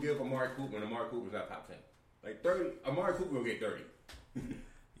you'll give Amari Cooper, and Amari Cooper's not top 10. Like 30, Amari Cooper will get 30.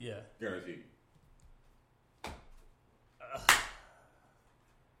 Yeah, guaranteed.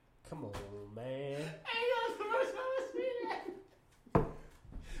 Come on, man. Hey, that's the first time I see that.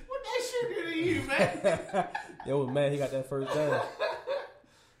 What that shit do to you, man? Yo, man, he got that first down.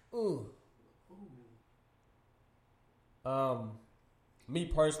 Ooh. Me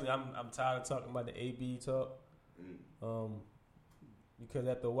personally, I'm tired of talking about the AB talk. Because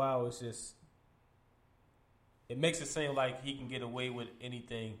after a while, it makes it seem like he can get away with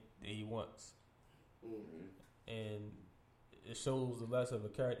anything that he wants, and it shows the less of a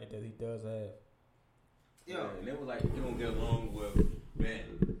character that he does have. Yeah, and they were like, you don't get along with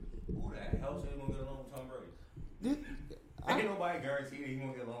Ben. Who the hell said he gonna get along with Tom Brady? Ain't nobody guaranteed that he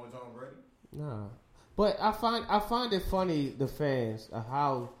gonna get along with Tom Brady. Nah. But I find it funny, the fans,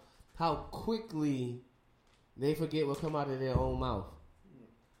 how quickly they forget what come out of their own mouth.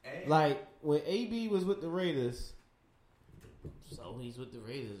 And like when AB was with the Raiders, so he's with the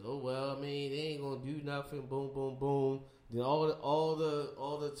Raiders. Oh well, I mean they ain't gonna do nothing. Boom, boom, boom. Then all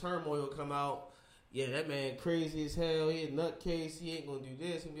the turmoil come out. Yeah, that man crazy as hell. He a nutcase. He ain't gonna do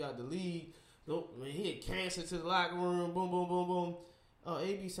this. He be out the league. Nope, man, he had cancer to the locker room. Boom, boom, boom, boom. Oh,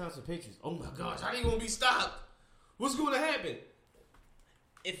 AB sounds some pictures. Oh my gosh, how they gonna be stopped? What's gonna happen?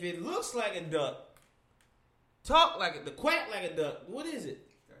 If it looks like a duck, talk like it, the quack like a duck. What is it?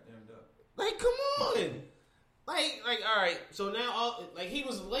 Goddamn duck. Like, come on. Like, all right. So now, he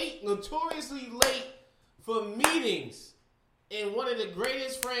was late, notoriously late for meetings in one of the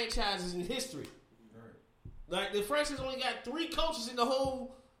greatest franchises in history. Right. Like the franchise only got 3 coaches in the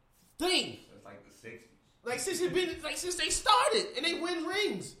whole thing. That's like the 60s. Like since they started and they win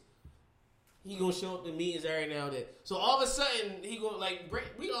rings. He gonna show up to meetings every now and then. So all of a sudden he gonna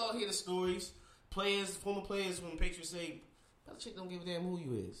we all hear the stories. Former players from the Patriots say, "Belichick don't give a damn who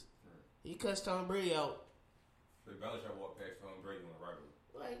you is." He cussed Tom Brady out. So Belichick walked past Tom Brady on the regular.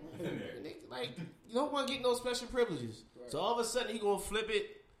 Like you don't want to get no special privileges. Right. So all of a sudden he gonna flip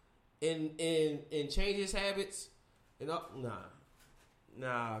it and change his habits. And cause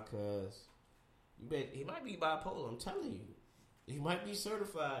he might be bipolar. I'm telling you, he might be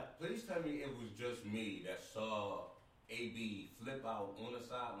certified. Please tell me it was just me that saw AB flip out on the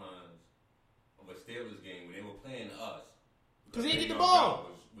sidelines of a Steelers game when they were playing us. Because he didn't get the ball.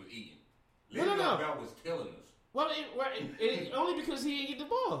 Was eating. No. Bell was killing us. Well, only because he didn't get the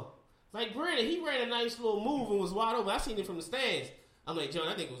ball. Like Brandon, he ran a nice little move and was wide open. I seen it from the stands. I'm like, John,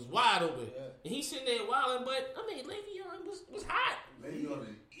 I think it was wide open. Yeah. And he's sitting there wilding, but I mean, Le'Veon was hot. Le'Veon was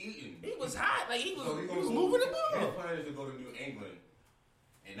eating. He was hot. Like he was moving the ball. His plan is to go to New England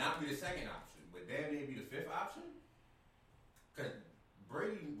and not be the second option, but damn near be the fifth option. Because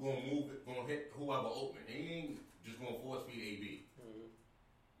Brady gonna hit whoever open. He ain't just gonna force feed AB. Mm-hmm.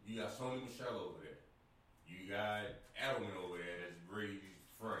 You got Sony Michel over there. You got Edelman over there. That's Brady's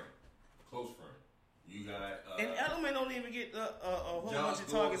friend, close friend. You got and Edelman don't even get a whole bunch of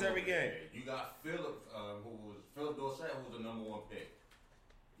targets every game. You got Philip Dorsett, who was the number 1 pick.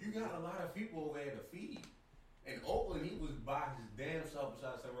 You got a lot of people over there to feed. In Oakland, he was by his damn self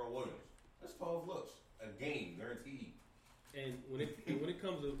besides Tyrell Williams. That's 12 looks a game, guaranteed. And when it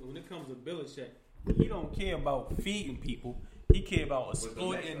comes to Belichick, he don't care about feeding people. He care about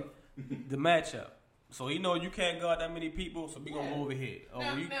exploiting the matchup. So he know you can't guard that many people, so we gonna go over here.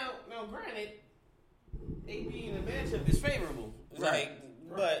 Now, granted, AB in the matchup is favorable, right?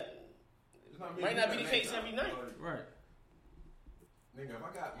 But it might not be the case every night, right? Nigga, if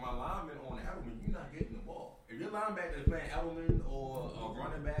I got my lineman on Edelman, you're not getting the ball. If your linebacker is playing Edelman or a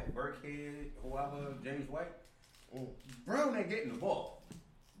running back, Burkhead, whoever, James White, Brown ain't getting the ball.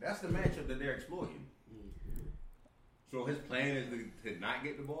 That's the matchup that they're exploiting. So his plan is to not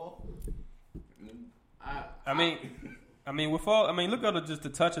get the ball. I mean, look at just the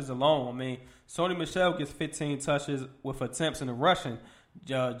touches alone. I mean, Sony Michel gets 15 touches with attempts in the rushing.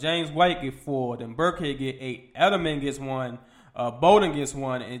 James White get 4. Then Burkhead get 8. Edelman gets 1. Bowden gets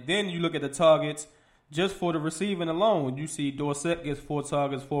 1. And then you look at the targets just for the receiving alone. You see Dorsett gets 4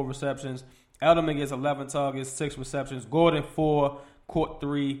 targets, 4 receptions. Edelman gets 11 targets, 6 receptions. Gordon 4, caught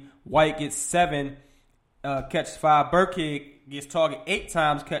 3. White gets 7, catch 5. Burkhead gets target 8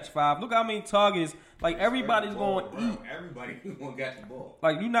 times, catch 5. Look how many targets. Like, everybody's going to eat. Everybody going to get the ball.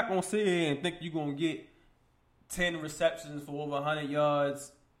 Like, you're not going to sit here and think you're going to get 10 receptions for over 100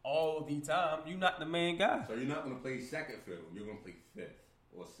 yards all the time. You're not the main guy. So you're not going to play second fiddle. You're going to play 5th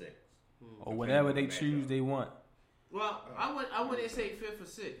or 6th. Or whatever they choose they want. Well, I wouldn't say 5th or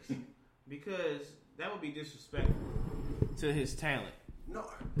 6th because that would be disrespectful to his talent. No.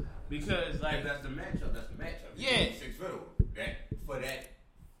 Because, like... That's the matchup. Yeah. 6th fiddle. For that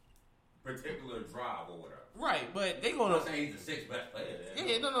particular drive or whatever. Right, but they gonna... I'm saying he's the 6th best player there.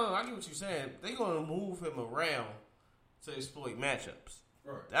 Yeah, no, I get what you're saying. They gonna move him around to exploit matchups.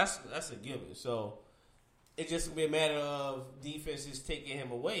 Right. That's a given. So it's just gonna be a matter of defenses taking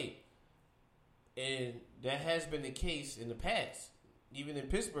him away. And that has been the case in the past. Even in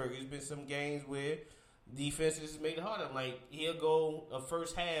Pittsburgh, there's been some games where defenses made it harder. Like, he'll go a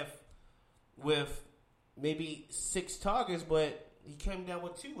first half with maybe 6 targets, but he came down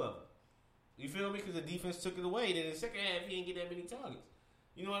with 2 of them. You feel me? Because the defense took it away. Then in the second half, he didn't get that many targets.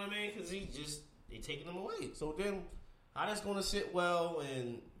 You know what I mean? Because they taking them away. So then, how that's going to sit well,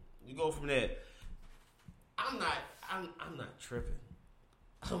 and you go from there. I'm not tripping.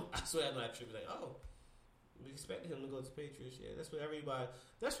 I swear I'm not tripping. Like, oh, we expected him to go to the Patriots. Yeah, that's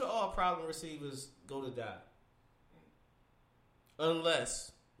where all problem receivers go to die.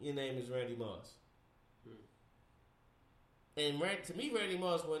 Unless your name is Randy Moss. And to me, Randy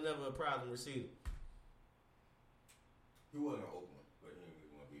Moss was never a problem receiver. He wasn't Oakland, but he didn't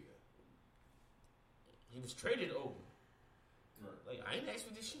really want to be there. He was traded over. Right. Like, I ain't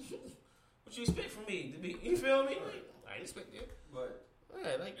asked for this shit. What you expect from me to be? You feel me? Like, I didn't expect that. But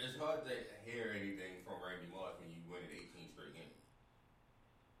yeah, like, it's hard to hear anything from Randy Moss when you win 18 straight games.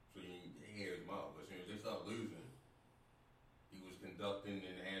 So you hear his mouth. But as soon as they start losing, he was conducting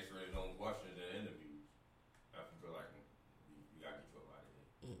and answering his own questions in interviews. I feel like you got to get your out of here.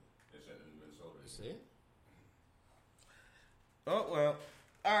 They sent him to Minnesota. See? Oh, well.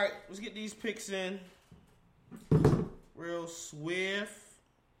 All right, let's get these picks in. Real swift.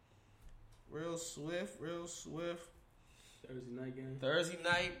 Thursday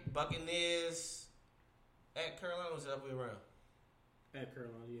night, Buccaneers at Carolina. Was it the other way around? At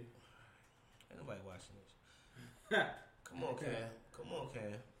Carolina, yeah. Ain't nobody watching this. Come on,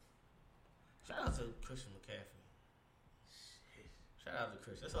 Cam. Shout out to Christian McCaffrey. Shout out to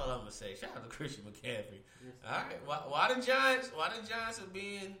Christian. That's all I'm gonna say. Shout out to Christian McCaffrey. All right. Why the Giants are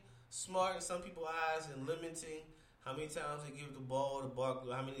being smart in some people's eyes and limiting how many times they give the ball to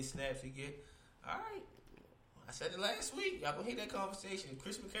Barkley, how many snaps he get? All right. I said it last week. Y'all gonna hear that conversation.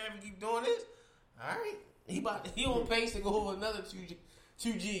 Chris McCaffrey keep doing this. All right. He on pace to go over another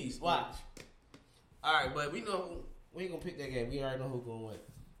 2 G's. Watch. All right, but we know we ain't gonna pick that game. We already know who's gonna win.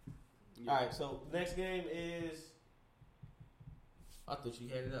 Yeah. All right. So next game is. I thought you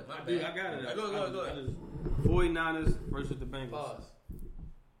had it up. I got it up. Go ahead. 49ers versus the Bengals. Pause.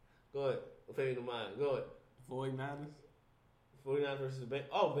 Go ahead. Pay me the mind. Go ahead. 49ers versus the Bengals.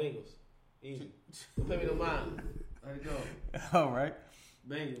 Oh, Bengals. Easy. Pay me the mind. Let it go. All right.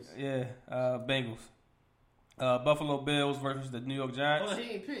 Bengals. Yeah, Bengals. Buffalo Bills versus the New York Giants. Oh,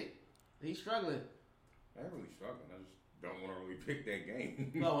 he ain't picked. He's struggling. I ain't really struggling. I just don't want to really pick that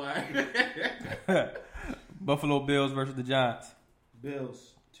game. Oh, all right. Buffalo Bills versus the Giants.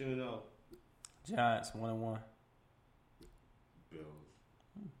 Bills 2-0. Giants 1-1. Bills.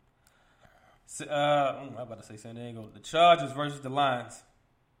 I'm about to say San Diego. The Chargers versus the Lions.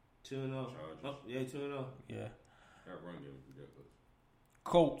 2-0. Oh, yeah, 2-0. Yeah. That run game is ridiculous.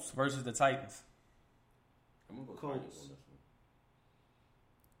 Colts versus the Titans. I'm gonna go Colts. Titans on this one.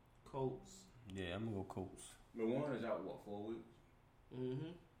 Colts. Yeah, I'm gonna go Colts. Milwaukee is out 4 weeks?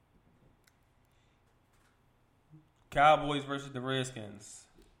 Mm-hmm. Cowboys versus the Redskins.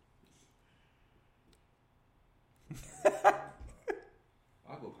 I'll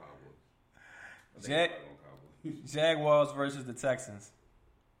go Cowboys. I think I'm Cowboys. Jaguars versus the Texans.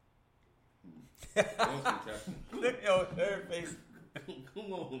 Yo, third face.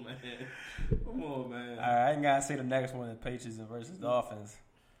 Come on, man. Come on, man. All right, I ain't gotta say the next one: the Patriots versus the Dolphins.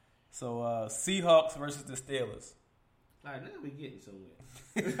 So Seahawks versus the Steelers. All right, now we getting somewhere.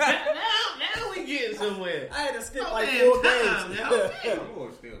 now we getting somewhere. I had to skip Oh, like man, 4 time, games. now. I'm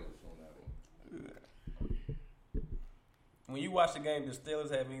going Steelers on that one. When you watch the game, the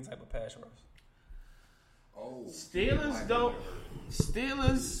Steelers have any type of pass rush? Oh, Steelers don't.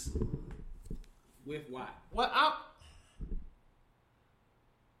 Steelers. With what? What?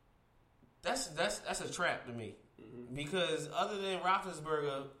 That's a trap to me. Mm-hmm. Because other than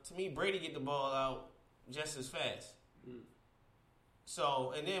Roethlisberger, to me, Brady get the ball out just as fast. Mm.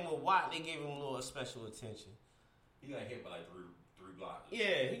 So, and then with Watt, they gave him a little special attention. He got hit by like three blocks.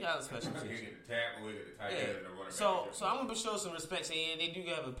 Yeah, he got a special He attention. get the tackle, he get the tight end, and the running back. So I'm gonna show some respect. Say, yeah, they do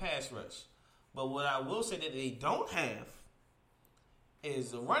have a pass rush, but what I will say that they don't have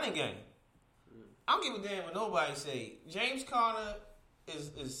is a running game. I don't give a damn what nobody say. James Conner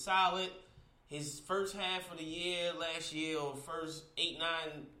is solid. His first half of the year last year, or first 8, 9,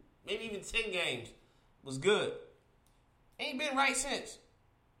 maybe even 10 games, was good. Ain't been right since.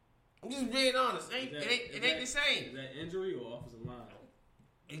 I'm just being honest. It ain't the same. Is that injury or offensive line?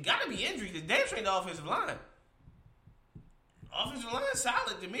 It gotta be injury. The damn straight the offensive line. Offensive line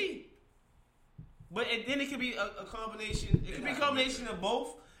solid to me. But then it could be a combination. It could be a combination of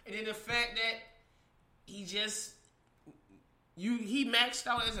both. And then the fact that he maxed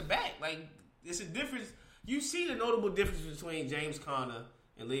out as a back. Like, it's a difference. You see the notable difference between James Conner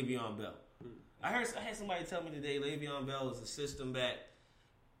and Le'Veon Bell. I had somebody tell me today Le'Veon Bell is a system back,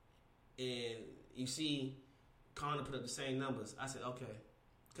 and you see Conner put up the same numbers. I said, okay,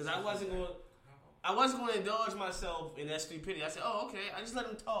 because I wasn't going to indulge myself in that stupidity. I said, oh, okay, I just let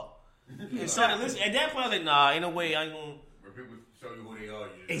him talk. And so listen, at that point, I was like, nah, ain't no way I'm going to. When people show you who they are,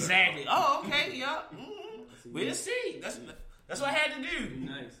 you just Exactly. Oh, okay, yeah. Mm-hmm. We'll see. That's what I had to do.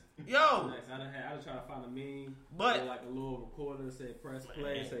 Nice. Yo. Nice. I'd try to find a meme, but or like a little recorder that say press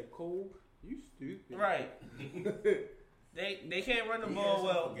play and say cool. You stupid. Right. They can't run the ball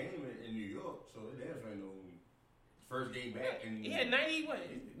well. Game in New York, so there's no first game back. He had 90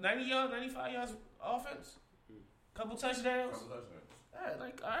 yards, 95 yards offense. Couple touchdowns. All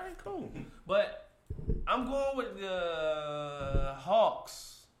right, cool. But I'm going with the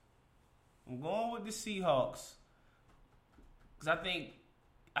Hawks. I'm going with the Seahawks. Because I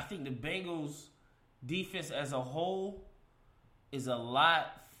think the Bengals defense as a whole is a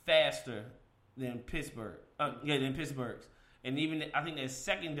lot faster than Pittsburgh. Than Pittsburgh's. And even I think their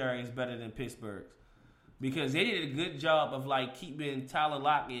secondary is better than Pittsburgh's. Because they did a good job of like keeping Tyler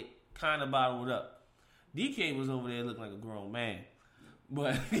Lockett kind of bottled up. DK was over there looking like a grown man.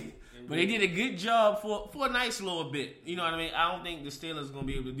 But they did a good job for a nice little bit. You know what I mean? I don't think the Steelers are going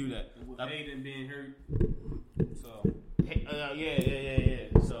to be able to do that. And with Hayden being hurt. So. Yeah.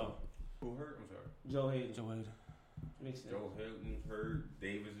 So. Who hurt? I'm sorry. Joe Hayden. Makes sense. Joe Hayden's hurt.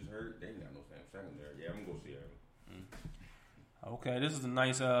 Davis is hurt. They ain't got no secondary. Yeah, I'm going to go Seattle. Okay, this is a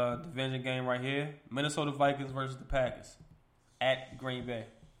nice division game right here. Minnesota Vikings versus the Packers. at Green Bay.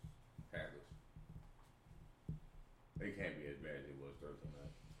 Packers. They can't be as bad as it was Thursday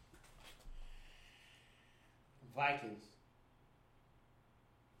night. Vikings.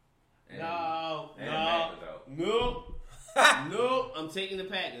 And No. Mac was out. No. I'm taking the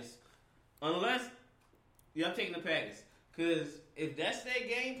Packers. Unless, I'm taking the Packers. Because if that's their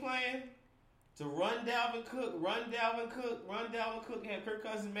game plan, to run Dalvin Cook, have Kirk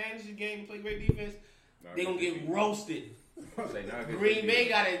Cousins manage the game and play great defense, they're going to get roasted. Green Bay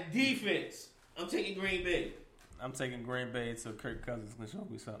got a defense. I'm taking Green Bay. I'm taking Green Bay so Kirk Cousins can show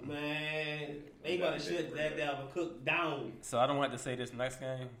me something. Man, they about to shut that Dalvin Cook down. So I don't have to say this next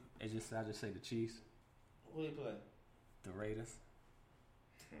game. I just say the Chiefs. Who they play? The Raiders.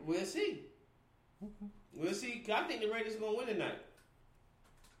 We'll see. We'll see. I think the Raiders are going to win tonight.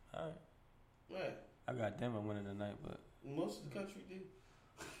 All right. Right. I got Denver winning tonight, but Most of the country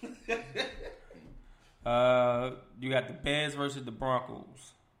do. you got the Bears versus the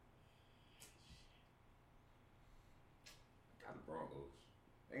Broncos. Got the Broncos.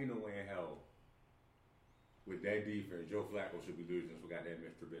 Ain't no way in hell with that defense, Joe Flacco should be losing for goddamn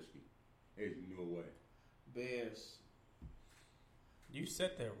Mr. Trubisky. There's no way. Bears. You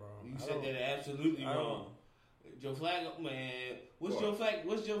said that wrong. You said that absolutely wrong. Joe Flacco, man. What's Joe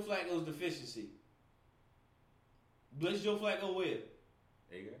Flacco's deficiency? What's Joe Flacco with?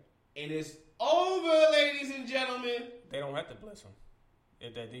 There And it's over, ladies and gentlemen. They don't have to bless him.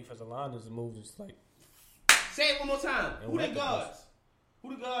 If that defensive line is moved, it's like Say it one more time. They Who don't the have to guards?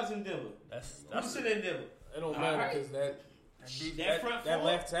 Who the guards in Denver? that's Who's sitting in Denver? it don't All matter right. because that front that four?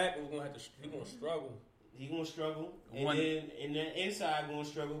 left tackle gonna have to he gonna struggle. He gonna struggle, and One- then in the inside gonna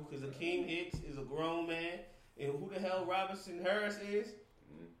struggle because Akeem Hicks is a grown man, and who the hell Robinson Harris is?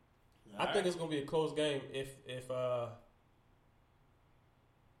 I think it's gonna be a close game if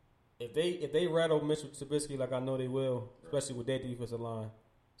they rattle Mitchell Trubisky like I know they will, especially with that defensive line.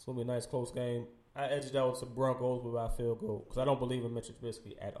 It's gonna be a nice close game. I edged out to Broncos by a field goal because I don't believe in Mitchell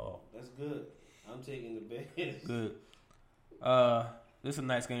Trubisky at all. That's good. I'm taking the Bears. Good. This is a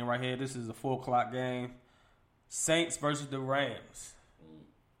nice game right here. This is a 4:00 game. Saints versus the Rams.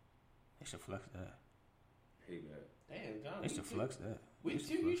 They should flex that. Payback. Damn, John. They should flex that. We They should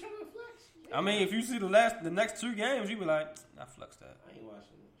two, you flex. trying to flex? I mean, if you see the next 2 games, you be like, I flex that. I ain't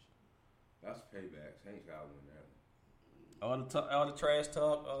watching this. That's payback. Saints got one now. All the trash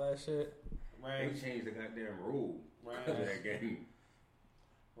talk, all that shit. They Rams. changed the goddamn rule Rams. because of that game.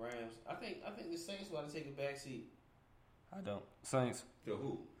 Rams. I think the Saints want to take a back seat. I don't. Saints. To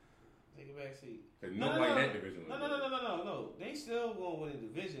who? Take a back seat. Because nobody in that division. No. They still going to win the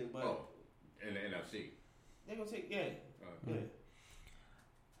division, but in the NFC. they're going to take, yeah.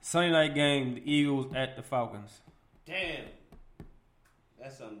 Sunday night game, the Eagles at the Falcons. Damn.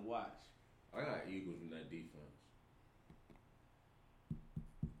 That's something to watch. I got Eagles in that defense.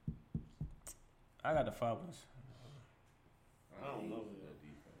 I got the Falcons. I don't know. Eagles in that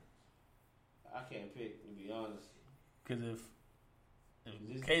defense. I can't pick, to be honest. Because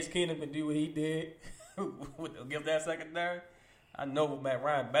if Case Keenum can do what he did with give that secondary, I know Matt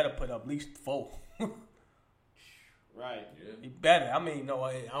Ryan better put up at least 4. Right. Yeah. He better. I mean, no,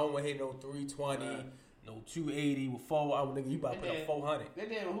 I don't want to hit no 320, no 280 with 4. I think you about to put up 400. That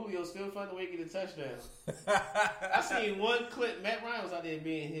damn Julio still finding a way to get a touchdown. I seen one clip. Matt Ryan was out there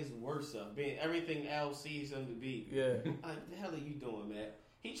being his worst self, being everything Al sees him to be. Yeah. What the hell are you doing, Matt?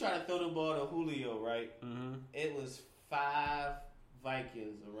 He tried to throw the ball to Julio, right? Mm-hmm. It was 5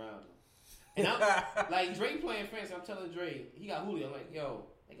 Vikings around him. And I'm like, Dre playing fantasy. I'm telling Dre, he got Julio. I'm like, yo,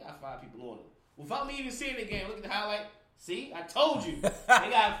 they got 5 people on him. Without me even seeing the game, look at the highlight. See, I told you. They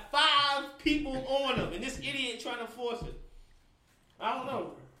got 5 people on them, and this idiot trying to force it. I don't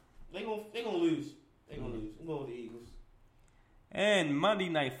know. They gonna lose. They gonna lose. I'm going with the Eagles. And Monday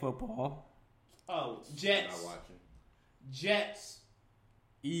Night Football. Oh, Jets. Not watching. Jets.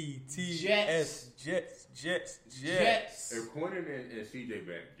 E-T-S. Jets. If Quentin and CJ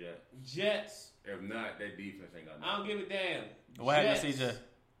back, Jets. If not, that defense ain't got I don't nothing. give a damn. What happened to CJ?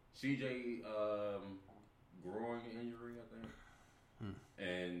 CJ, groin injury, I think.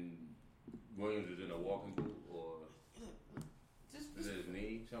 And Williams is in a walking boot, or is it his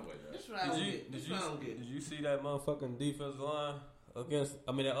knee? Something like that. That's what I don't get. That's what I don't get. Did you see that motherfucking defensive line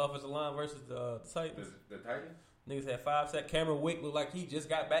that offensive line versus the Titans? The Titans? Niggas had 5 sacks. Cameron Wake looked like he just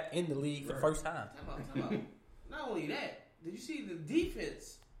got back in the league for the first time. Time out. Not only that, did you see the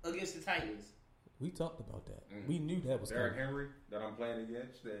defense against the Titans? We talked about that. We knew that was Derrick coming. Henry that I'm playing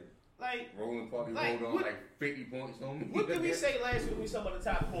against, that Like, Roland Park Like, rolled on what- like 50 points on me. what did we say last week when we saw about the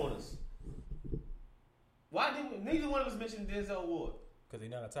top corners? Why didn't neither one of us mention Denzel Ward? Because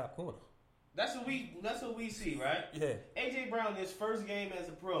he's not a top corner. That's what we see, right? Yeah. AJ Brown, his first game as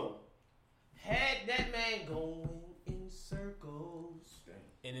a pro, had that man going in circles.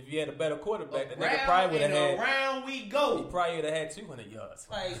 And if you had a better quarterback, that nigga Around probably would have and had. around we He go. probably would have had 200 yards.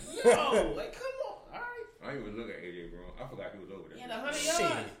 Like, yo, like, come on, all right. I didn't even look at AJ Brown. I forgot he was over there. He had 100 Shit.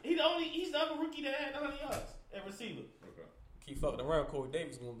 yards. He's the other rookie that had 100 yards at receiver. Okay. Keep fucking around, Corey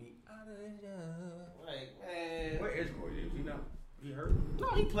Davis gonna be out of the job. Like, man. Where is Corey Davis? He not. He hurt. No,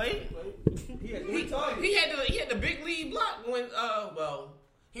 he played. He had 3 targets. He had the big lead block when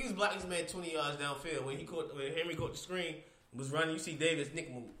he was blocking his man 20 yards downfield when Henry caught the screen, was running. You see Davis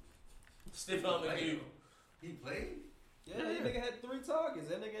Nick move, stiff arm and view. He played. Yeah, that nigga had 3 targets.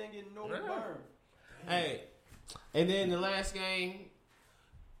 That nigga ain't getting no burn. Hey, and then the last game,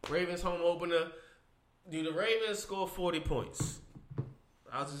 Ravens home opener. Do the Ravens score 40 points?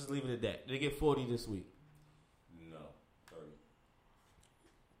 I'll just leave it at that. Did they get 40 this week? No.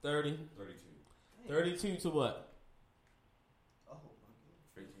 30? 32. 32 to what? Oh,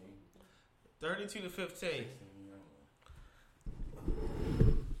 my 15. 32 to 15.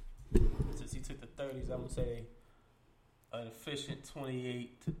 Since he took the 30s, I'm gonna say an efficient 28-3.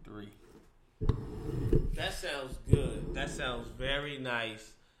 That sounds good. That sounds very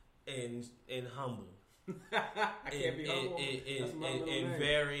nice and humble. I can't be humble. That's my middle name.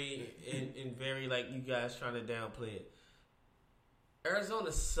 And very like you guys trying to downplay it.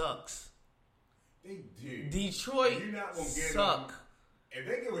 Arizona sucks. They do. Detroit You're not gonna get suck. them. If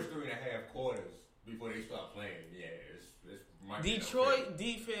they give us 3.5 quarters before they start playing, yeah, it's might be Detroit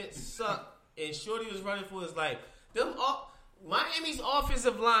defense suck, and Shorty was running for his life. Miami's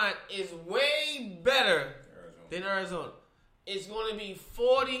offensive line is way better than Arizona. It's going to be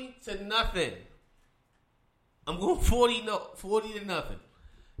 40 to nothing. I'm going 40 to nothing.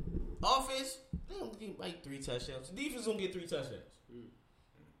 Offense, they don't get like 3 touchdowns. The defense gonna get 3 touchdowns.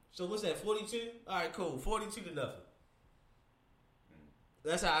 So what's that? 42? All right, cool. 42 to nothing.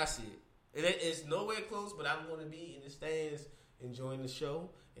 That's how I see it. It's nowhere close, but I'm going to be in the stands enjoying the show.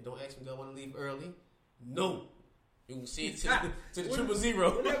 And don't ask me do I want to leave early. No. You can see it to the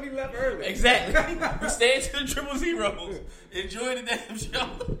 000. Whenever we left early. Exactly. We staying to the 000. Enjoy the damn show.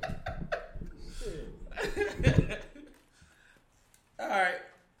 All right.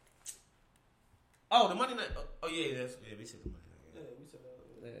 Oh, the Monday night. Oh yeah, we said the Monday night. Yeah, we said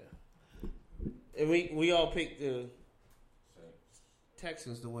that. Yeah. And we all picked the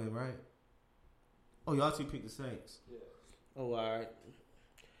Texans to win, right? Oh, y'all two picked the Saints. Yeah. Oh, all right.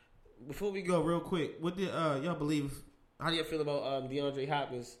 Before we go, real quick, what did y'all believe? How do you feel about DeAndre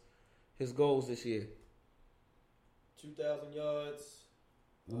Hopkins, his goals this year? 2,000 yards.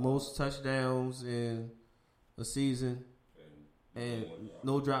 Most touchdowns in a season, and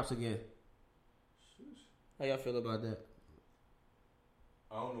no drops again. How y'all feel about that?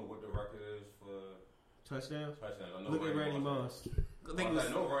 I don't know what the record is for Touchdowns? touchdowns. I know Look at Randy Moss. I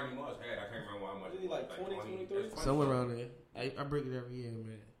know Randy Moss had. I can't remember how much. Isn't he like 20, 23? Somewhere around there. I break it every year,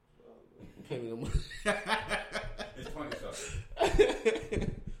 man. Pay me no money. It's 20 something.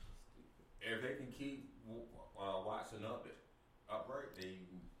 If they can keep Watson upright,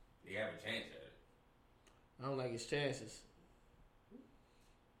 they have a chance at it. I don't like his chances.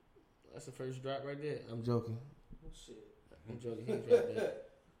 That's the first drop right there. I'm joking. Shit. I'm joking. He dropped that.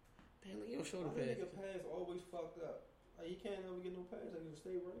 Damn, look at your shoulder That pad. nigga pass always fucked up. Like, he can't ever get no pass. Like, he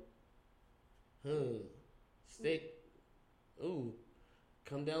stay right. Stick. Ooh.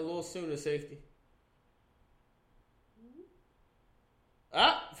 Come down a little sooner, safety.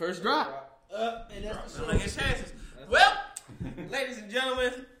 First drop. And that's the I like his chances. Well, ladies and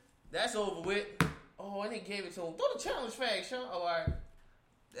gentlemen, that's over with. Oh, and they gave it to him. Throw the challenge flag, Sean. Oh, all right.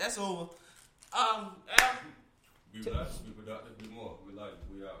 That's over. Al. Be blessed, be productive, be more. We like it.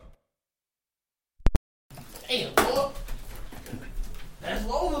 We out. Damn, boy. That's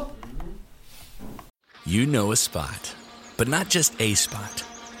over. You know a spot, but not just a spot,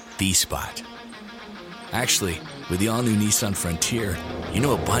 the spot. Actually, with the all-new Nissan Frontier, you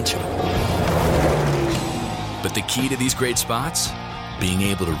know a bunch of them. But the key to these great spots? Being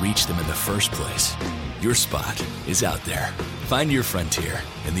able to reach them in the first place. Your spot is out there. Find your Frontier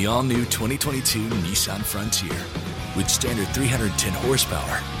in the all-new 2022 Nissan Frontier. With standard 310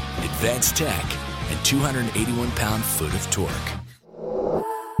 horsepower, advanced tech, and 281 pound-foot of torque.